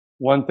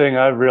one thing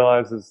I've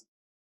realized is,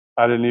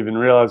 I didn't even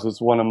realize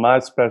was one of my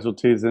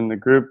specialties in the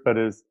group, but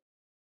is,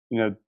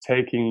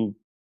 taking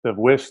the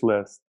wish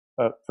list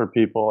for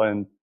people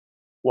and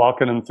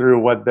walking them through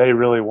what they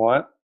really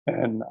want.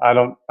 And I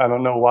don't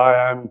know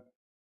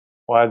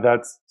why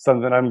that's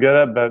something I'm good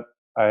at, but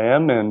I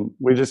am. And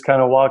we just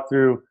kind of walk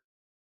through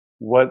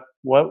what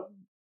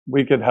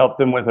we could help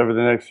them with over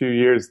the next few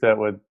years that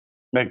would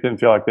make them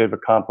feel like they've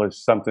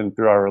accomplished something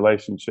through our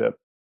relationship.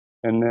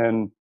 And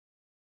then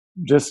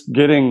just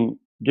getting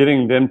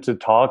them to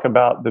talk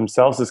about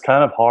themselves is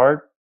kind of hard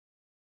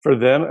for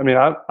them. I mean,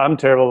 I'm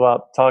terrible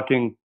about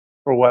talking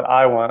for what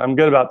I want. I'm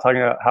good about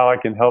talking about how I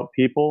can help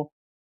people,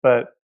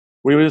 but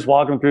we would just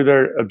walk them through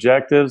their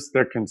objectives,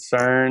 their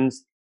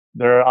concerns,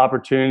 their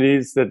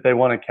opportunities that they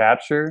want to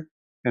capture,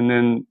 and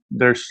then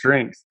their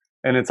strengths.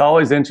 And it's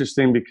always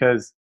interesting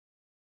because,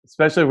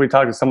 especially if we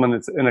talk to someone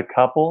that's in a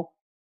couple,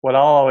 what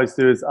I'll always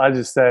do is I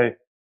just say,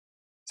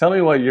 tell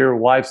me what your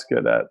wife's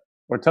good at,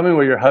 or tell me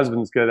what your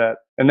husband's good at.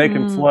 And they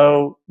can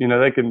flow,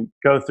 they can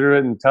go through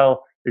it and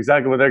tell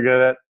exactly what they're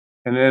good at.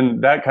 And then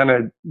that kind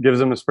of gives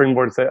them a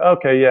springboard to say,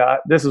 okay, yeah,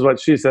 this is what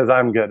she says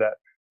I'm good at.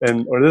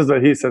 Or this is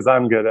what he says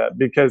I'm good at.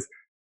 Because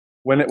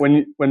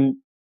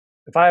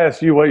if I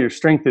ask you what your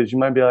strength is, you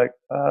might be like,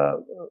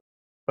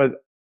 but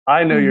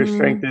I know your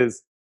strength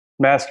is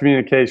mass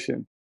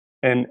communication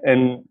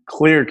and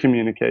clear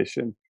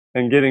communication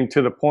and getting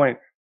to the point.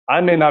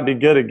 I may not be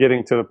good at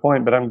getting to the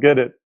point, but I'm good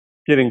at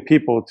getting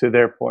people to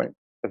their point.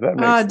 If that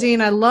makes sense.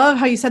 Dean, I love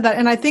how you said that.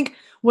 And I think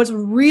what's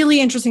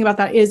really interesting about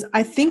that is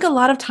I think a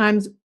lot of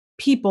times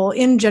people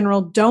in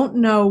general don't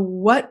know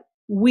what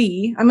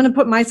I'm going to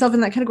put myself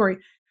in that category.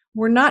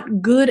 We're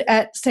not good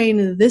at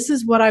saying, this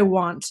is what I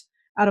want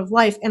out of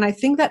life. And I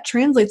think that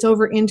translates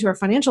over into our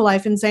financial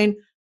life and saying,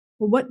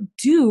 well, what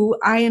do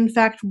I in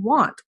fact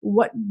want?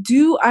 What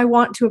do I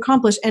want to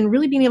accomplish? And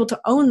really being able to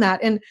own that.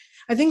 And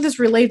I think this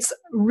relates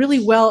really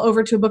well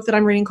over to a book that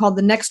I'm reading called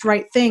The Next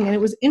Right Thing. And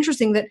it was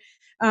interesting that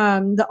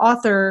the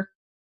author,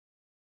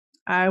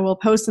 I will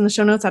post in the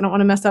show notes. I don't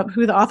want to mess up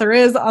who the author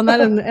is on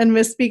that and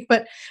misspeak,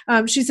 but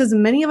she says,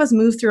 many of us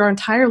move through our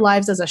entire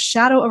lives as a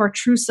shadow of our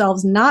true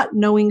selves, not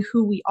knowing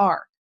who we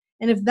are.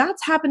 And if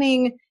that's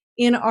happening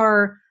in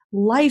our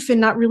life and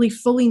not really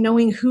fully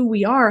knowing who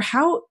we are,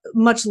 how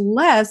much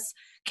less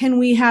can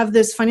we have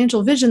this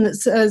financial vision that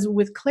says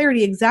with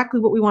clarity exactly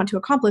what we want to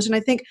accomplish? And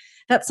I think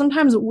that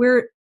sometimes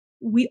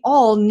we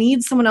all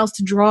need someone else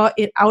to draw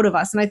it out of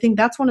us. And I think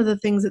that's one of the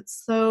things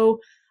that's so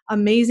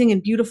amazing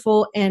and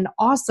beautiful and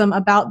awesome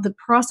about the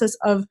process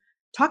of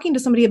talking to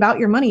somebody about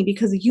your money,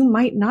 because you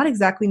might not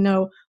exactly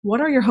know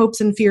what are your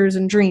hopes and fears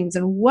and dreams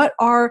and what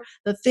are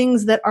the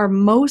things that are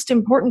most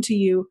important to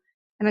you.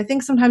 And I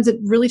think sometimes it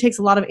really takes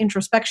a lot of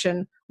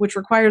introspection, which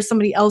requires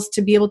somebody else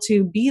to be able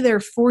to be there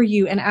for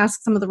you and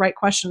ask some of the right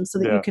questions so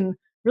that you can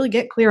really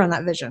get clear on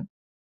that vision.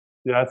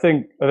 Yeah, I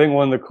think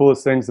one of the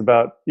coolest things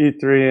about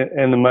E3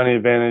 and the Money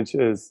Advantage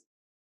is,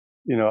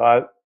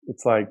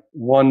 it's like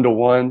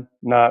 1-to-1,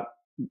 not,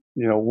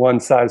 one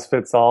size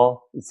fits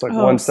all. It's like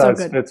one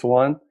size fits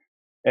one.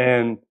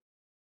 And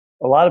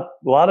a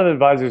lot of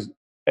advisors,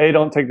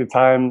 don't take the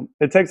time.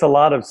 It takes a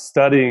lot of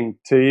studying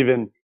to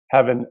even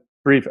have a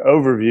brief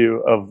overview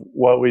of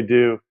what we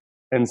do.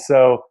 And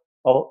so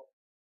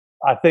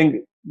I think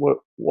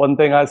one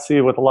thing I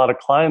see with a lot of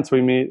clients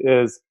we meet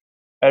is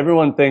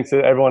everyone thinks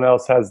that everyone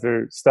else has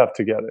their stuff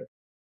together,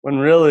 when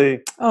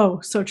really,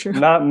 so true,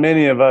 not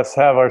many of us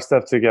have our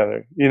stuff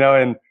together,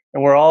 and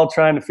we're all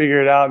trying to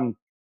figure it out. And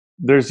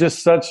there's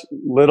just such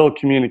little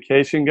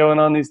communication going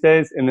on these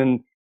days. And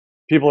then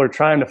people are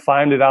trying to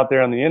find it out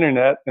there on the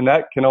internet, and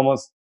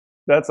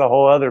that's a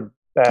whole other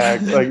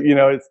bag.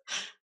 It's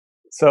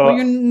so. Well,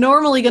 you're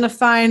normally going to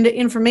find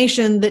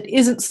information that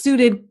isn't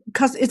suited,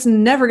 because it's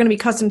never going to be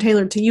custom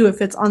tailored to you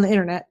if it's on the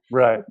internet.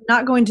 Right.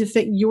 Not going to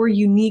fit your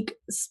unique,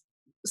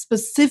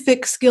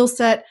 specific skill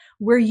set,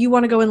 where you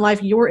want to go in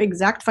life, your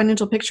exact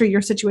financial picture,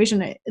 your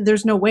situation.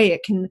 There's no way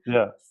it can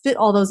fit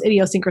all those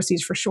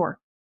idiosyncrasies for sure.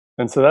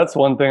 And so that's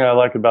one thing I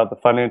like about the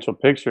financial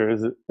picture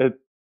is it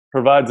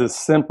provides a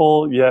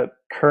simple yet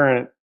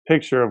current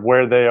picture of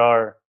where they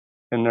are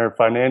in their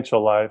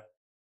financial life.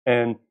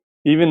 And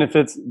even if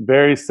it's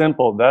very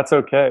simple, that's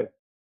okay,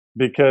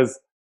 because,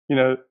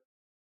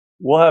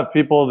 we'll have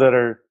people that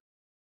are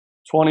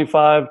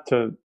 25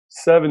 to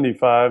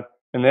 75,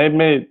 and they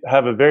may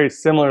have a very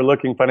similar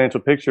looking financial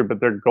picture, but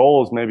their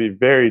goals may be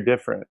very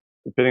different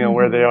depending on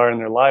where they are in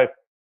their life.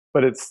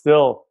 But it's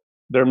still,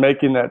 they're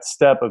making that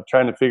step of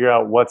trying to figure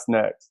out what's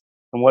next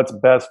and what's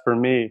best for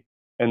me.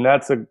 And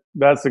that's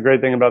the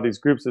great thing about these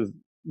groups is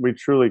we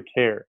truly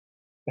care.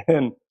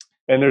 And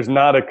there's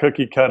not a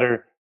cookie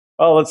cutter,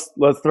 let's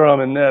throw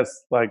them in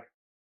this. Like,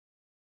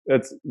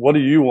 it's, what do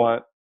you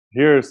want?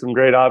 Here are some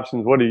great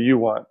options. What do you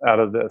want out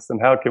of this? And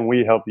how can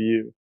we help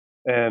you?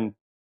 And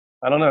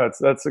I don't know,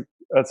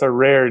 that's a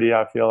rarity,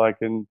 I feel like,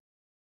 in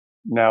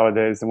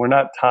nowadays. And we're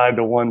not tied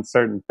to one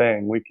certain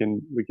thing. We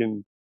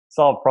can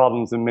solve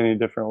problems in many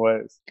different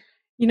ways.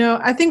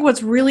 I think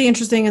what's really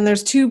interesting, and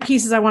there's two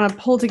pieces I want to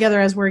pull together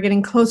as we're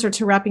getting closer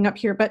to wrapping up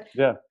here, but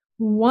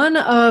one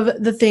of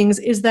the things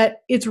is that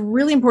it's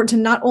really important to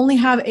not only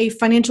have a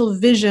financial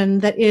vision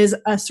that is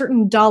a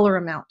certain dollar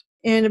amount.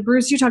 And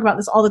Bruce, you talk about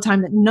this all the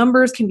time, that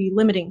numbers can be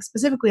limiting,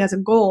 specifically as a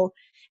goal.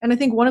 And I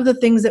think one of the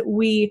things that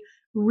we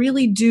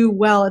really do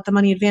well at the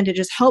Money Advantage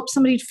is help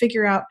somebody to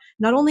figure out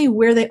not only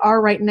where they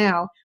are right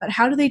now, but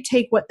how do they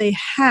take what they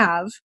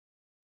have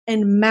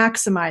and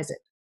maximize it?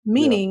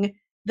 Meaning,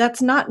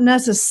 that's not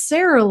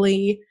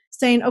necessarily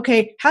saying,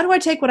 okay, how do I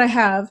take what I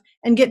have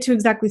and get to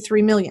exactly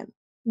 3 million?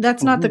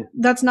 That's not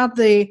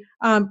the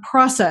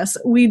process.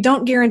 We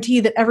don't guarantee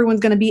that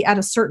everyone's going to be at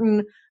a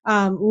certain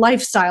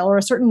lifestyle or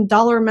a certain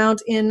dollar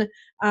amount in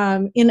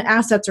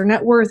assets or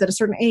net worth at a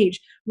certain age.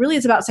 Really,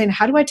 it's about saying,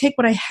 how do I take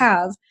what I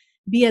have,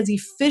 be as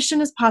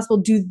efficient as possible,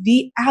 do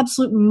the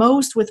absolute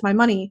most with my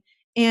money,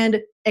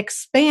 and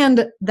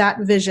expand that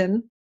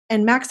vision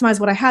and maximize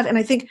what I have. And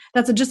I think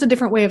that's just a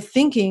different way of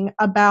thinking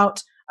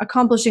about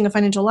accomplishing a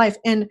financial life.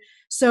 And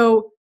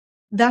so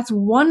that's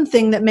one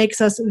thing that makes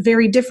us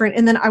very different.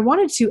 And then I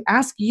wanted to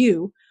ask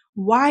you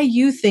why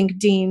you think,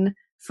 Dean,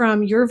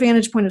 from your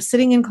vantage point of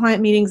sitting in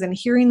client meetings and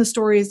hearing the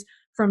stories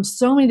from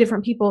so many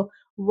different people,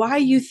 why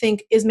you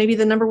think is maybe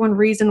the number one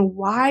reason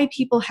why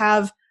people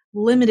have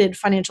limited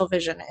financial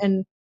vision.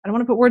 And I don't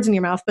want to put words in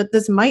your mouth, but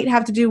this might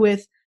have to do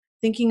with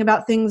thinking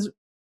about things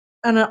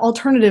on an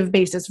alternative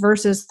basis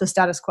versus the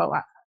status quo.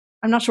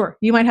 I'm not sure.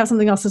 You might have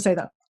something else to say,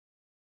 though.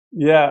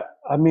 Yeah,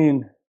 I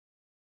mean,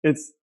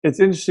 it's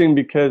interesting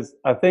because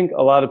I think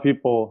a lot of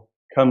people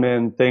come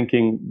in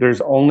thinking there's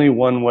only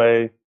one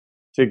way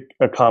to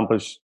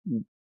accomplish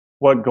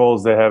what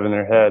goals they have in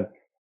their head.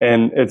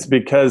 And it's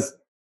because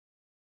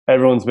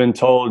everyone's been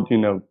told,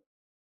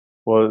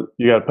 well,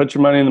 you got to put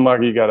your money in the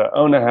market, you got to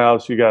own a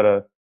house, you got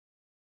to,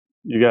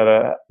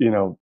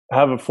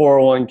 have a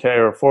 401k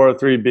or a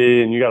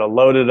 403b, and you got to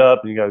load it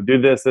up, and you got to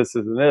do this,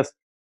 and this.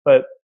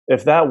 But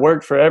if that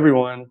worked for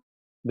everyone,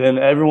 then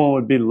everyone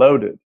would be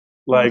loaded.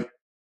 Like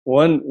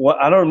I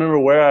don't remember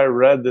where I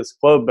read this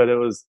quote, but it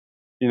was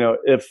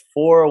if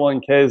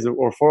 401ks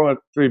or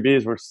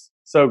 403bs were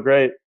so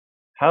great,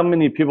 how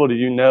many people do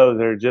you know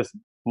that are just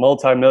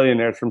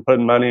multimillionaires from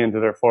putting money into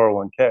their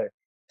 401k?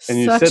 And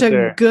you Such sit a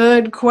there,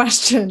 good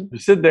question. you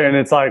sit there and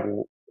it's like,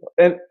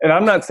 and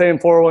I'm not saying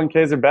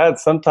 401ks are bad.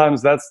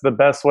 Sometimes that's the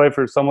best way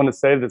for someone to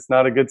save that's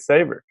not a good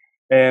saver.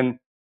 And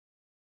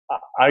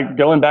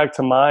going back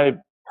to my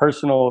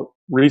personal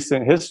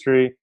recent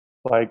history,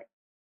 like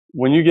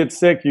when you get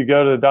sick, you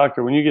go to the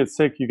doctor. When you get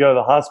sick, you go to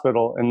the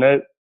hospital. And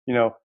that,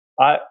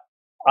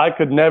 I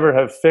could never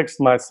have fixed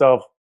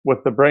myself with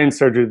the brain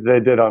surgery that they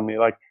did on me.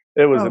 Like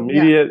it was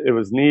immediate, it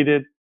was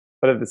needed.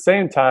 But at the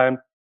same time,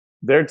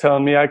 they're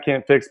telling me I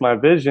can't fix my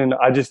vision.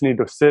 I just need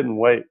to sit and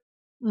wait.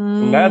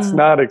 And that's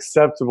not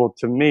acceptable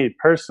to me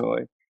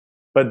personally.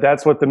 But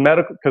that's what the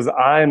medical, because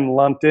I'm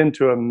lumped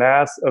into a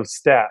mass of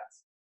stats.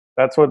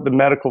 That's what the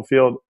medical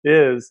field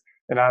is.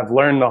 And I've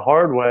learned the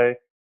hard way,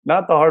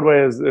 not the hard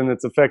way as in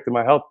it's affected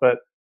my health, but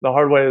the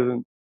hard way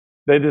is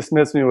they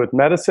dismiss me with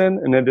medicine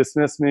and they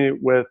dismiss me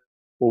with,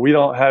 well, we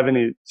don't have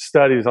any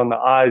studies on the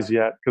eyes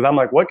yet. Because I'm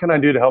like, what can I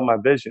do to help my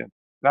vision?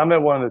 And I'm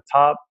at one of the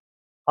top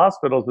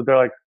hospitals, but they're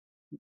like,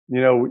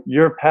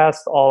 you're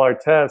past all our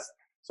tests.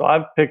 So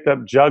I've picked up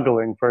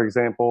juggling, for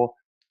example.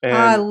 And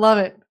I love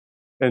it.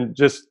 And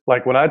just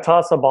like when I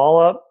toss a ball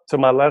up to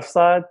my left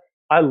side,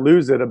 I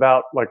lose it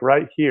about like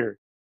right here.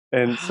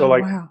 And so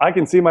like I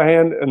can see my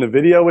hand in the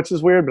video, which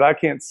is weird, but I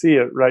can't see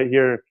it right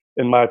here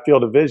in my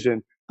field of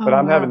vision. But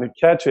I'm having to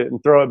catch it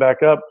and throw it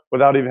back up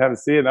without even having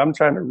to see it. And I'm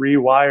trying to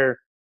rewire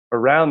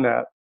around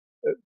that,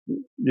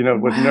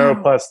 with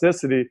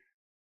neuroplasticity.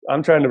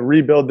 I'm trying to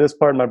rebuild this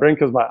part of my brain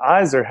because my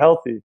eyes are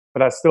healthy,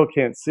 but I still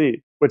can't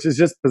see, which is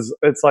just,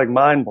 it's like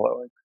mind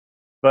blowing.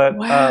 But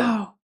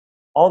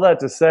all that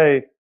to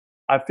say,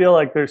 I feel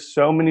like there's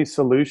so many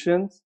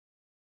solutions,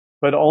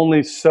 but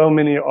only so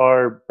many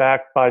are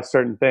backed by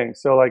certain things.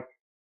 So like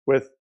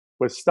with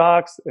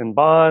stocks and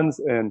bonds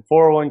and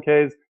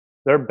 401ks,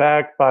 they're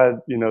backed by,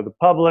 the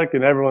public,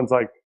 and everyone's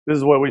like, this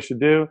is what we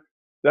should do.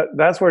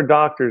 That's where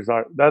doctors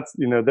are. That's,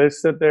 they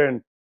sit there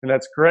and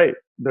that's great.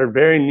 They're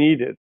very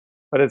needed,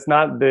 but it's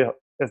not the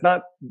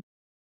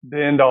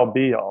end all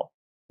be all.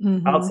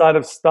 Mm-hmm. Outside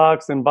of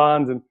stocks and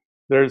bonds, and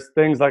there's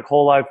things like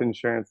whole life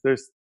insurance.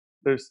 There's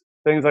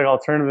things like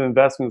alternative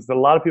investments that a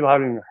lot of people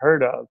haven't even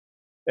heard of.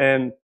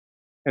 And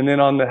then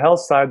on the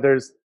health side,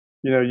 there's,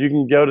 you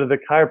can go to the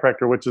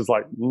chiropractor, which is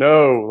like,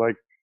 no, like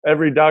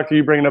every doctor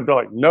you bring it up, they're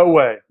like, no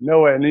way.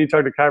 And then you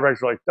talk to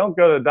chiropractors, like, don't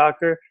go to the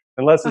doctor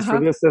unless it's for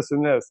this, this,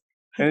 and this.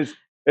 And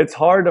it's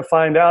hard to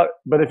find out.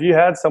 But if you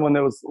had someone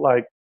that was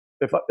like,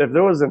 if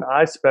there was an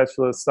eye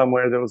specialist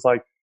somewhere that was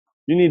like,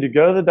 you need to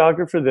go to the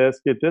doctor for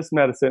this, get this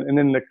medicine, and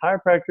then the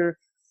chiropractor,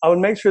 I would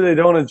make sure they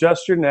don't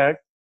adjust your neck,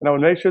 and I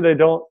would make sure they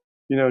don't,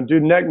 do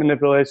neck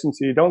manipulation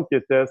so you don't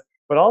get this.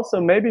 But also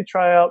maybe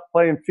try out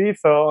playing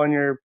FIFA on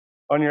your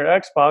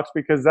Xbox,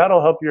 because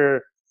that'll help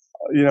your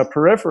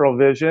peripheral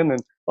vision and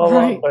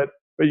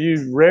but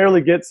you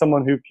rarely get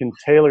someone who can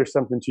tailor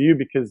something to you,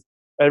 because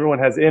everyone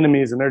has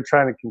enemies and they're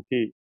trying to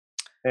compete.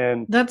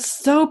 And that's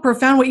so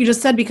profound what you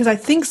just said, because I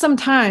think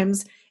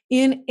sometimes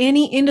in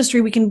any industry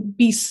we can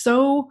be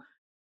so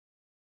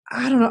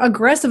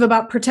aggressive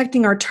about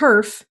protecting our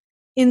turf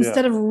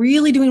instead of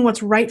really doing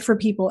what's right for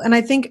people. And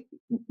I think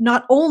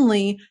not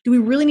only do we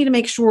really need to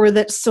make sure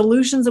that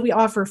solutions that we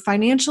offer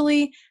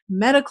financially,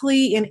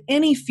 medically, in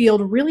any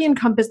field really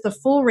encompass the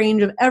full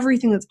range of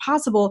everything that's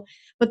possible,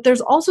 but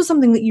there's also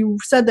something that you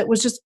said that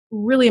was just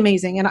really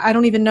amazing. And I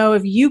don't even know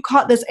if you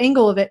caught this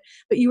angle of it,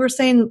 but you were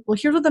saying, well,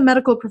 here's what the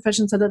medical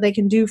profession said that they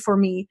can do for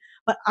me.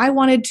 But I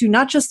wanted to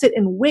not just sit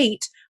and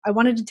wait. I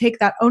wanted to take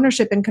that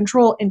ownership and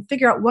control and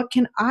figure out what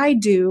can I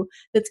do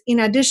that's in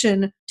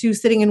addition to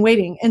sitting and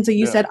waiting. And so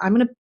you said, I'm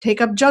going to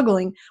take up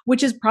juggling,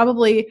 which is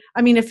probably,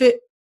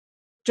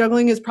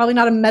 juggling is probably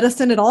not a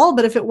medicine at all,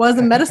 but if it was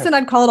a medicine,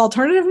 I'd call it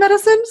alternative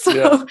medicine.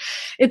 So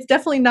it's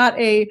definitely not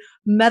a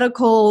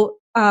medical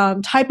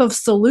type of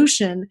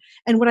solution.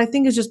 And what I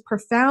think is just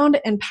profound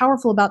and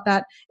powerful about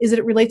that is that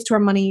it relates to our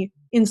money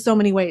in so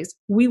many ways.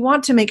 We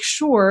want to make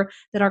sure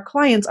that our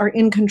clients are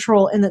in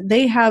control and that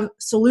they have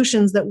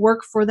solutions that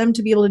work for them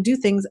to be able to do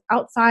things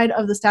outside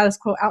of the status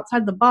quo,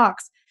 outside the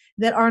box,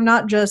 that are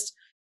not just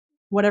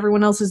what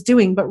everyone else is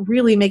doing, but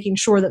really making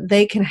sure that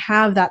they can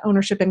have that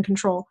ownership and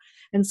control.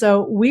 And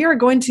so we are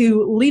going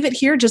to leave it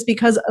here just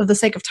because of the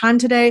sake of time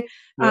today.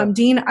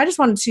 Dean, I just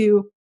wanted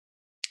to,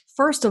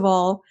 first of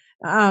all,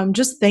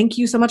 just thank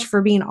you so much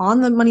for being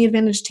on the Money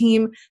Advantage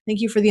team. Thank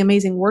you for the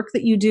amazing work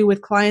that you do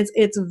with clients.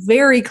 It's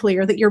very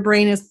clear that your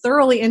brain is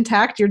thoroughly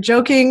intact. You're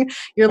joking,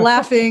 you're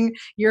laughing,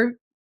 you're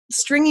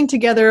stringing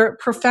together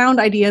profound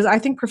ideas. I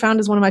think profound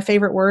is one of my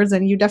favorite words,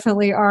 and you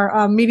definitely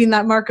are meeting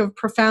that mark of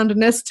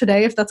profoundness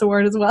today, if that's a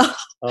word as well.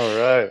 All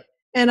right.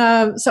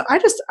 And so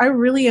I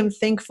really am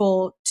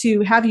thankful to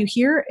have you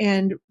here,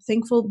 and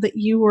thankful that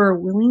you were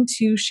willing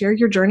to share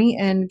your journey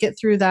and get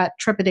through that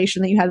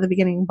trepidation that you had at the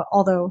beginning. But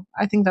although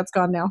I think that's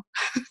gone now.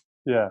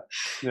 Yeah.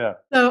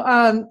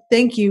 So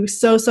thank you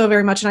so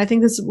very much. And I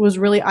think this was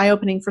really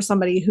eye-opening for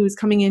somebody who's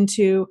coming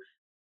into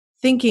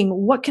thinking,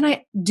 what can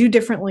I do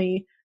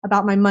differently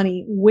about my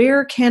money?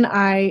 Where can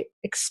I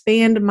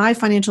expand my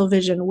financial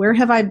vision? Where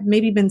have I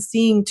maybe been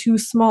seeing too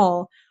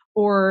small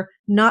or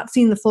not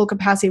seeing the full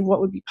capacity of what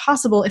would be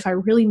possible if I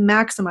really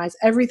maximize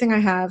everything I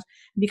have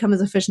and become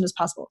as efficient as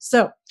possible?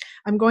 So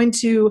I'm going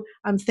to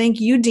thank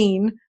you,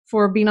 Dean,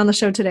 for being on the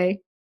show today.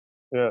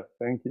 Yeah,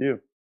 thank you.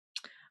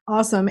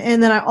 Awesome.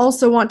 And then I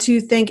also want to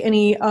thank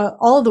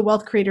all of the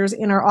wealth creators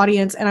in our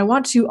audience. And I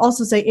want to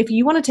also say, if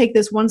you want to take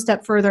this one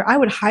step further, I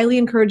would highly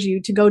encourage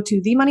you to go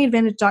to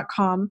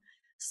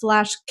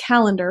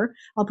themoneyadvantage.com/calendar.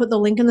 I'll put the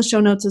link in the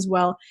show notes as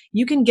well.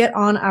 You can get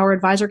on our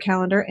advisor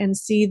calendar and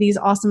see these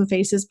awesome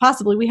faces.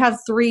 Possibly we have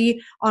 3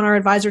 on our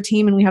advisor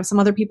team, and we have some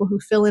other people who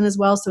fill in as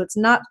well. So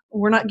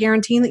we're not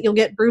guaranteeing that you'll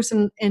get Bruce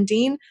and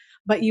Dean,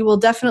 but you will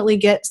definitely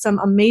get some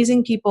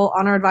amazing people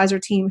on our advisor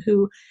team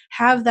who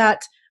have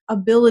that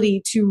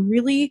ability to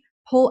really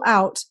pull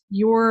out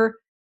your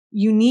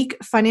unique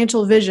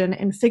financial vision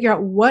and figure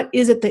out what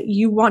is it that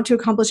you want to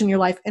accomplish in your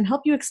life and help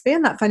you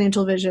expand that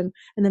financial vision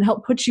and then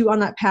help put you on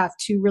that path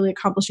to really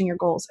accomplishing your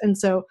goals. And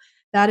so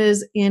that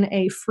is in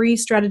a free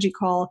strategy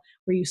call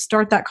where you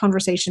start that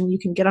conversation. You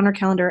can get on our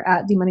calendar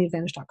at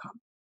themoneyadvantage.com.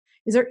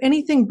 Is there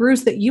anything,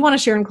 Bruce, that you want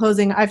to share in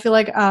closing? I feel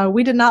like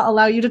we did not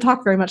allow you to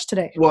talk very much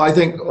today. Well, I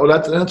think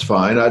that's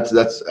fine.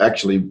 That's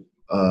actually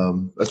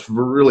that's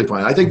really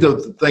fine. I think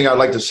the thing I'd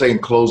like to say in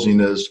closing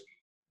is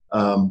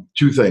 2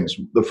 things.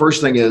 The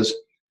first thing is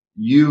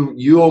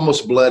you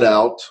almost bled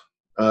out.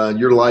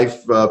 Your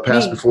life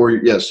passed before you.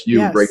 Yes,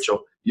 yes,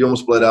 Rachel. You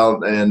almost bled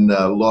out and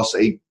lost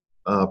 8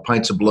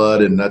 pints of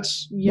blood, and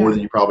that's more than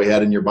you probably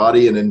had in your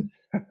body. And then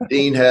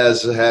Dean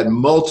has had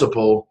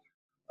multiple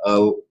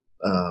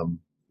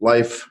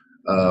life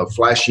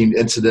flashing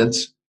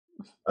incidents.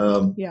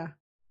 I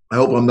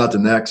hope I'm not the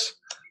next.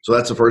 So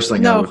that's the first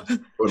thing I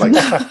would like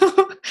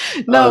to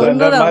No.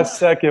 My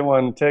second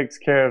one takes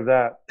care of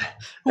that.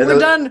 We're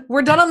done.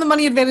 We're done on the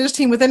Money Advantage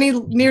team with any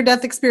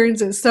near-death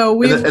experiences. So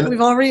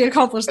we've already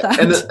accomplished that.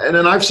 And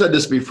then I've said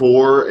this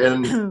before,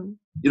 and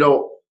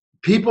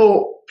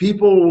people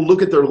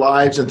look at their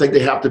lives and think they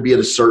have to be at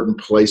a certain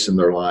place in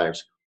their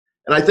lives.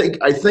 And I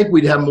think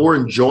we'd have more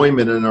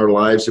enjoyment in our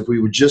lives if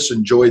we would just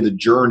enjoy the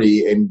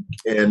journey and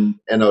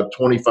a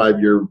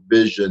 25-year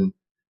vision,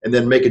 and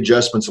then make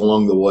adjustments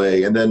along the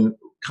way, and then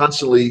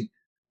constantly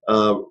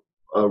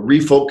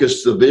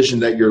refocus the vision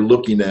that you're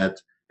looking at,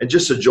 and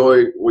just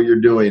enjoy what you're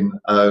doing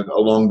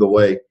along the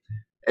way.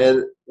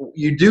 And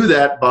you do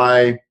that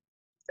and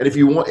if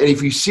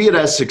you see it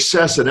as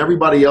success, and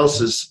everybody else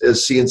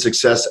is seeing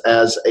success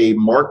as a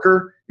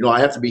marker, I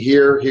have to be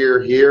here,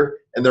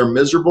 and they're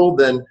miserable,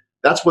 then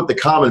that's what the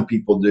common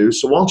people do.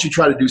 So why don't you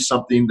try to do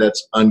something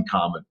that's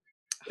uncommon?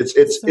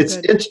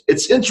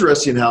 It's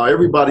interesting how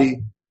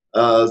everybody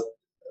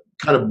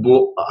kind of,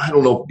 I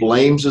don't know if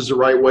blames is the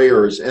right way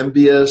or is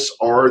envious,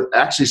 or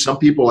actually some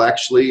people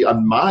actually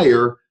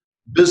admire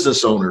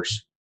business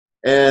owners.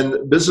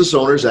 And business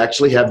owners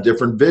actually have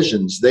different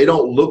visions. They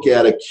don't look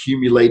at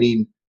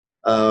accumulating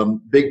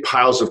big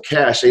piles of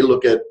cash. They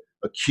look at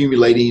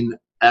accumulating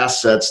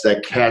assets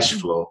that cash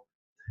flow.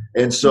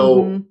 And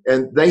so,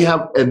 and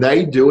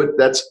they do it,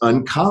 that's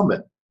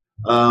uncommon.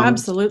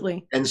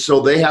 Absolutely. And so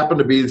they happen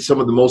to be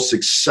some of the most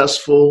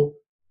successful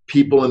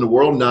people in the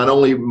world, not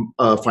only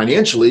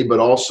financially, but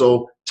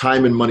also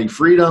time and money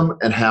freedom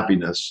and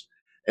happiness.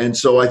 And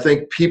so I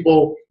think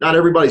not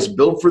everybody's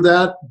built for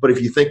that, but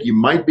if you think you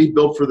might be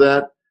built for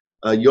that,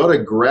 you ought to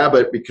grab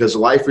it, because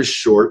life is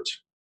short.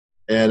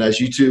 And as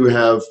you two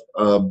have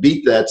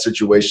beat that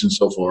situation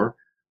so far,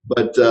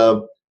 but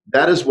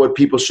that is what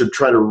people should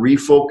try to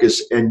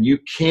refocus. And you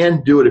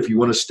can do it if you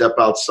want to step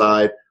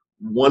outside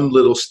one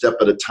little step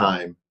at a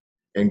time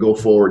and go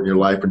forward in your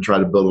life and try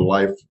to build a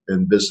life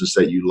and business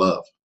that you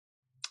love.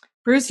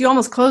 Bruce, you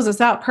almost closed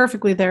us out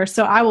perfectly there.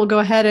 So I will go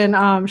ahead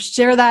and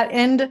share that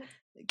end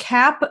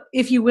cap,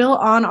 if you will,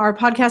 on our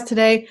podcast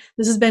today.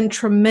 This has been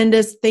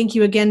tremendous. Thank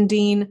you again,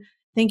 Dean.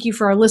 Thank you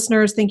for our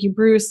listeners. Thank you,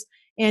 Bruce.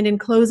 And in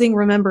closing,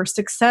 remember,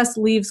 success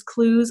leaves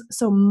clues.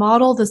 So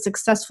model the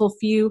successful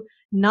few,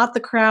 not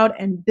the crowd,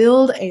 and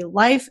build a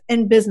life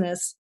and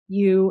business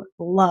you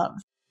love.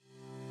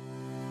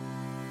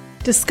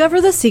 Discover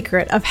the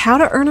secret of how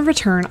to earn a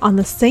return on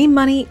the same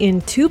money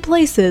in 2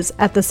 places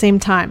at the same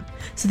time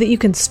so that you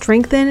can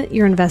strengthen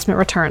your investment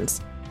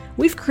returns.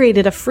 We've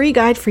created a free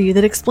guide for you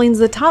that explains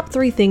the top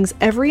 3 things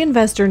every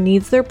investor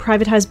needs their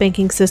privatized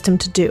banking system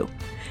to do.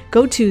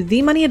 Go to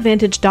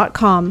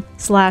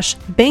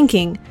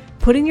themoneyadvantage.com/banking,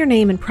 put in your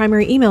name and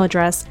primary email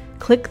address,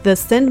 click the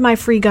Send My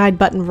Free Guide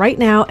button right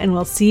now, and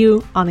we'll see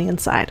you on the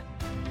inside.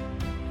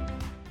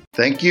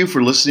 Thank you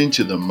for listening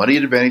to the Money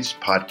Advantage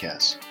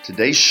podcast.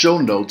 Today's show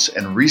notes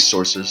and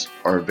resources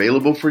are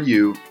available for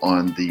you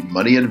on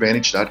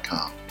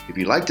themoneyadvantage.com. If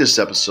you like this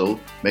episode,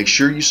 make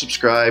sure you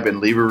subscribe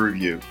and leave a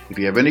review. If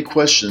you have any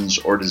questions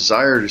or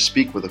desire to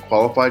speak with a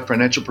qualified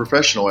financial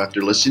professional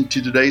after listening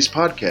to today's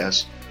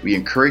podcast, we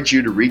encourage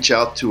you to reach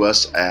out to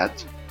us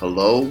at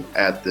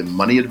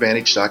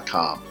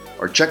hello@themoneyadvantage.com.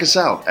 or check us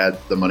out at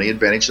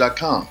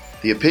themoneyadvantage.com.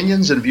 The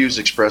opinions and views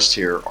expressed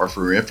here are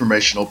for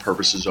informational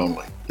purposes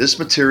only. This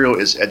material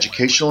is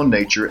educational in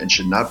nature and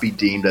should not be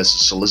deemed as a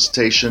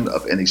solicitation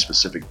of any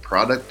specific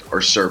product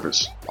or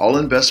service. All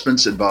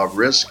investments involve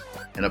risk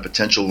and a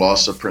potential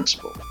loss of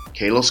principal.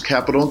 Kalos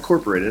Capital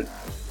Incorporated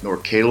nor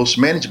Kalos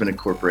Management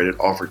Incorporated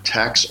offer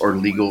tax or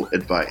legal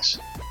advice.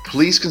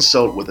 Please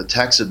consult with a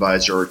tax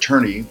advisor or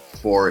attorney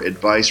for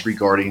advice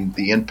regarding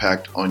the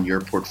impact on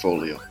your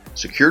portfolio.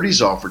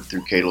 Securities offered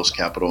through Kalos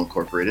Capital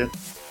Incorporated,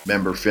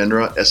 member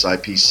FINRA,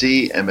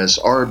 SIPC,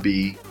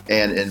 MSRB,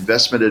 and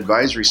investment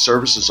advisory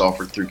services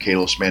offered through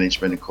Kalos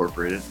Management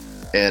Incorporated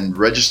and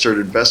registered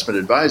investment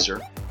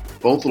advisor,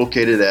 both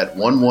located at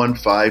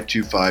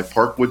 11525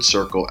 Parkwood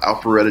Circle,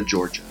 Alpharetta,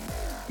 Georgia.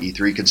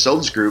 E3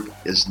 Consultants Group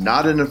is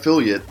not an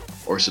affiliate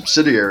or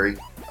subsidiary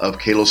of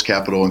Kalos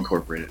Capital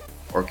Incorporated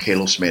or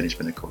Kalos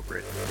Management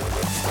Incorporated.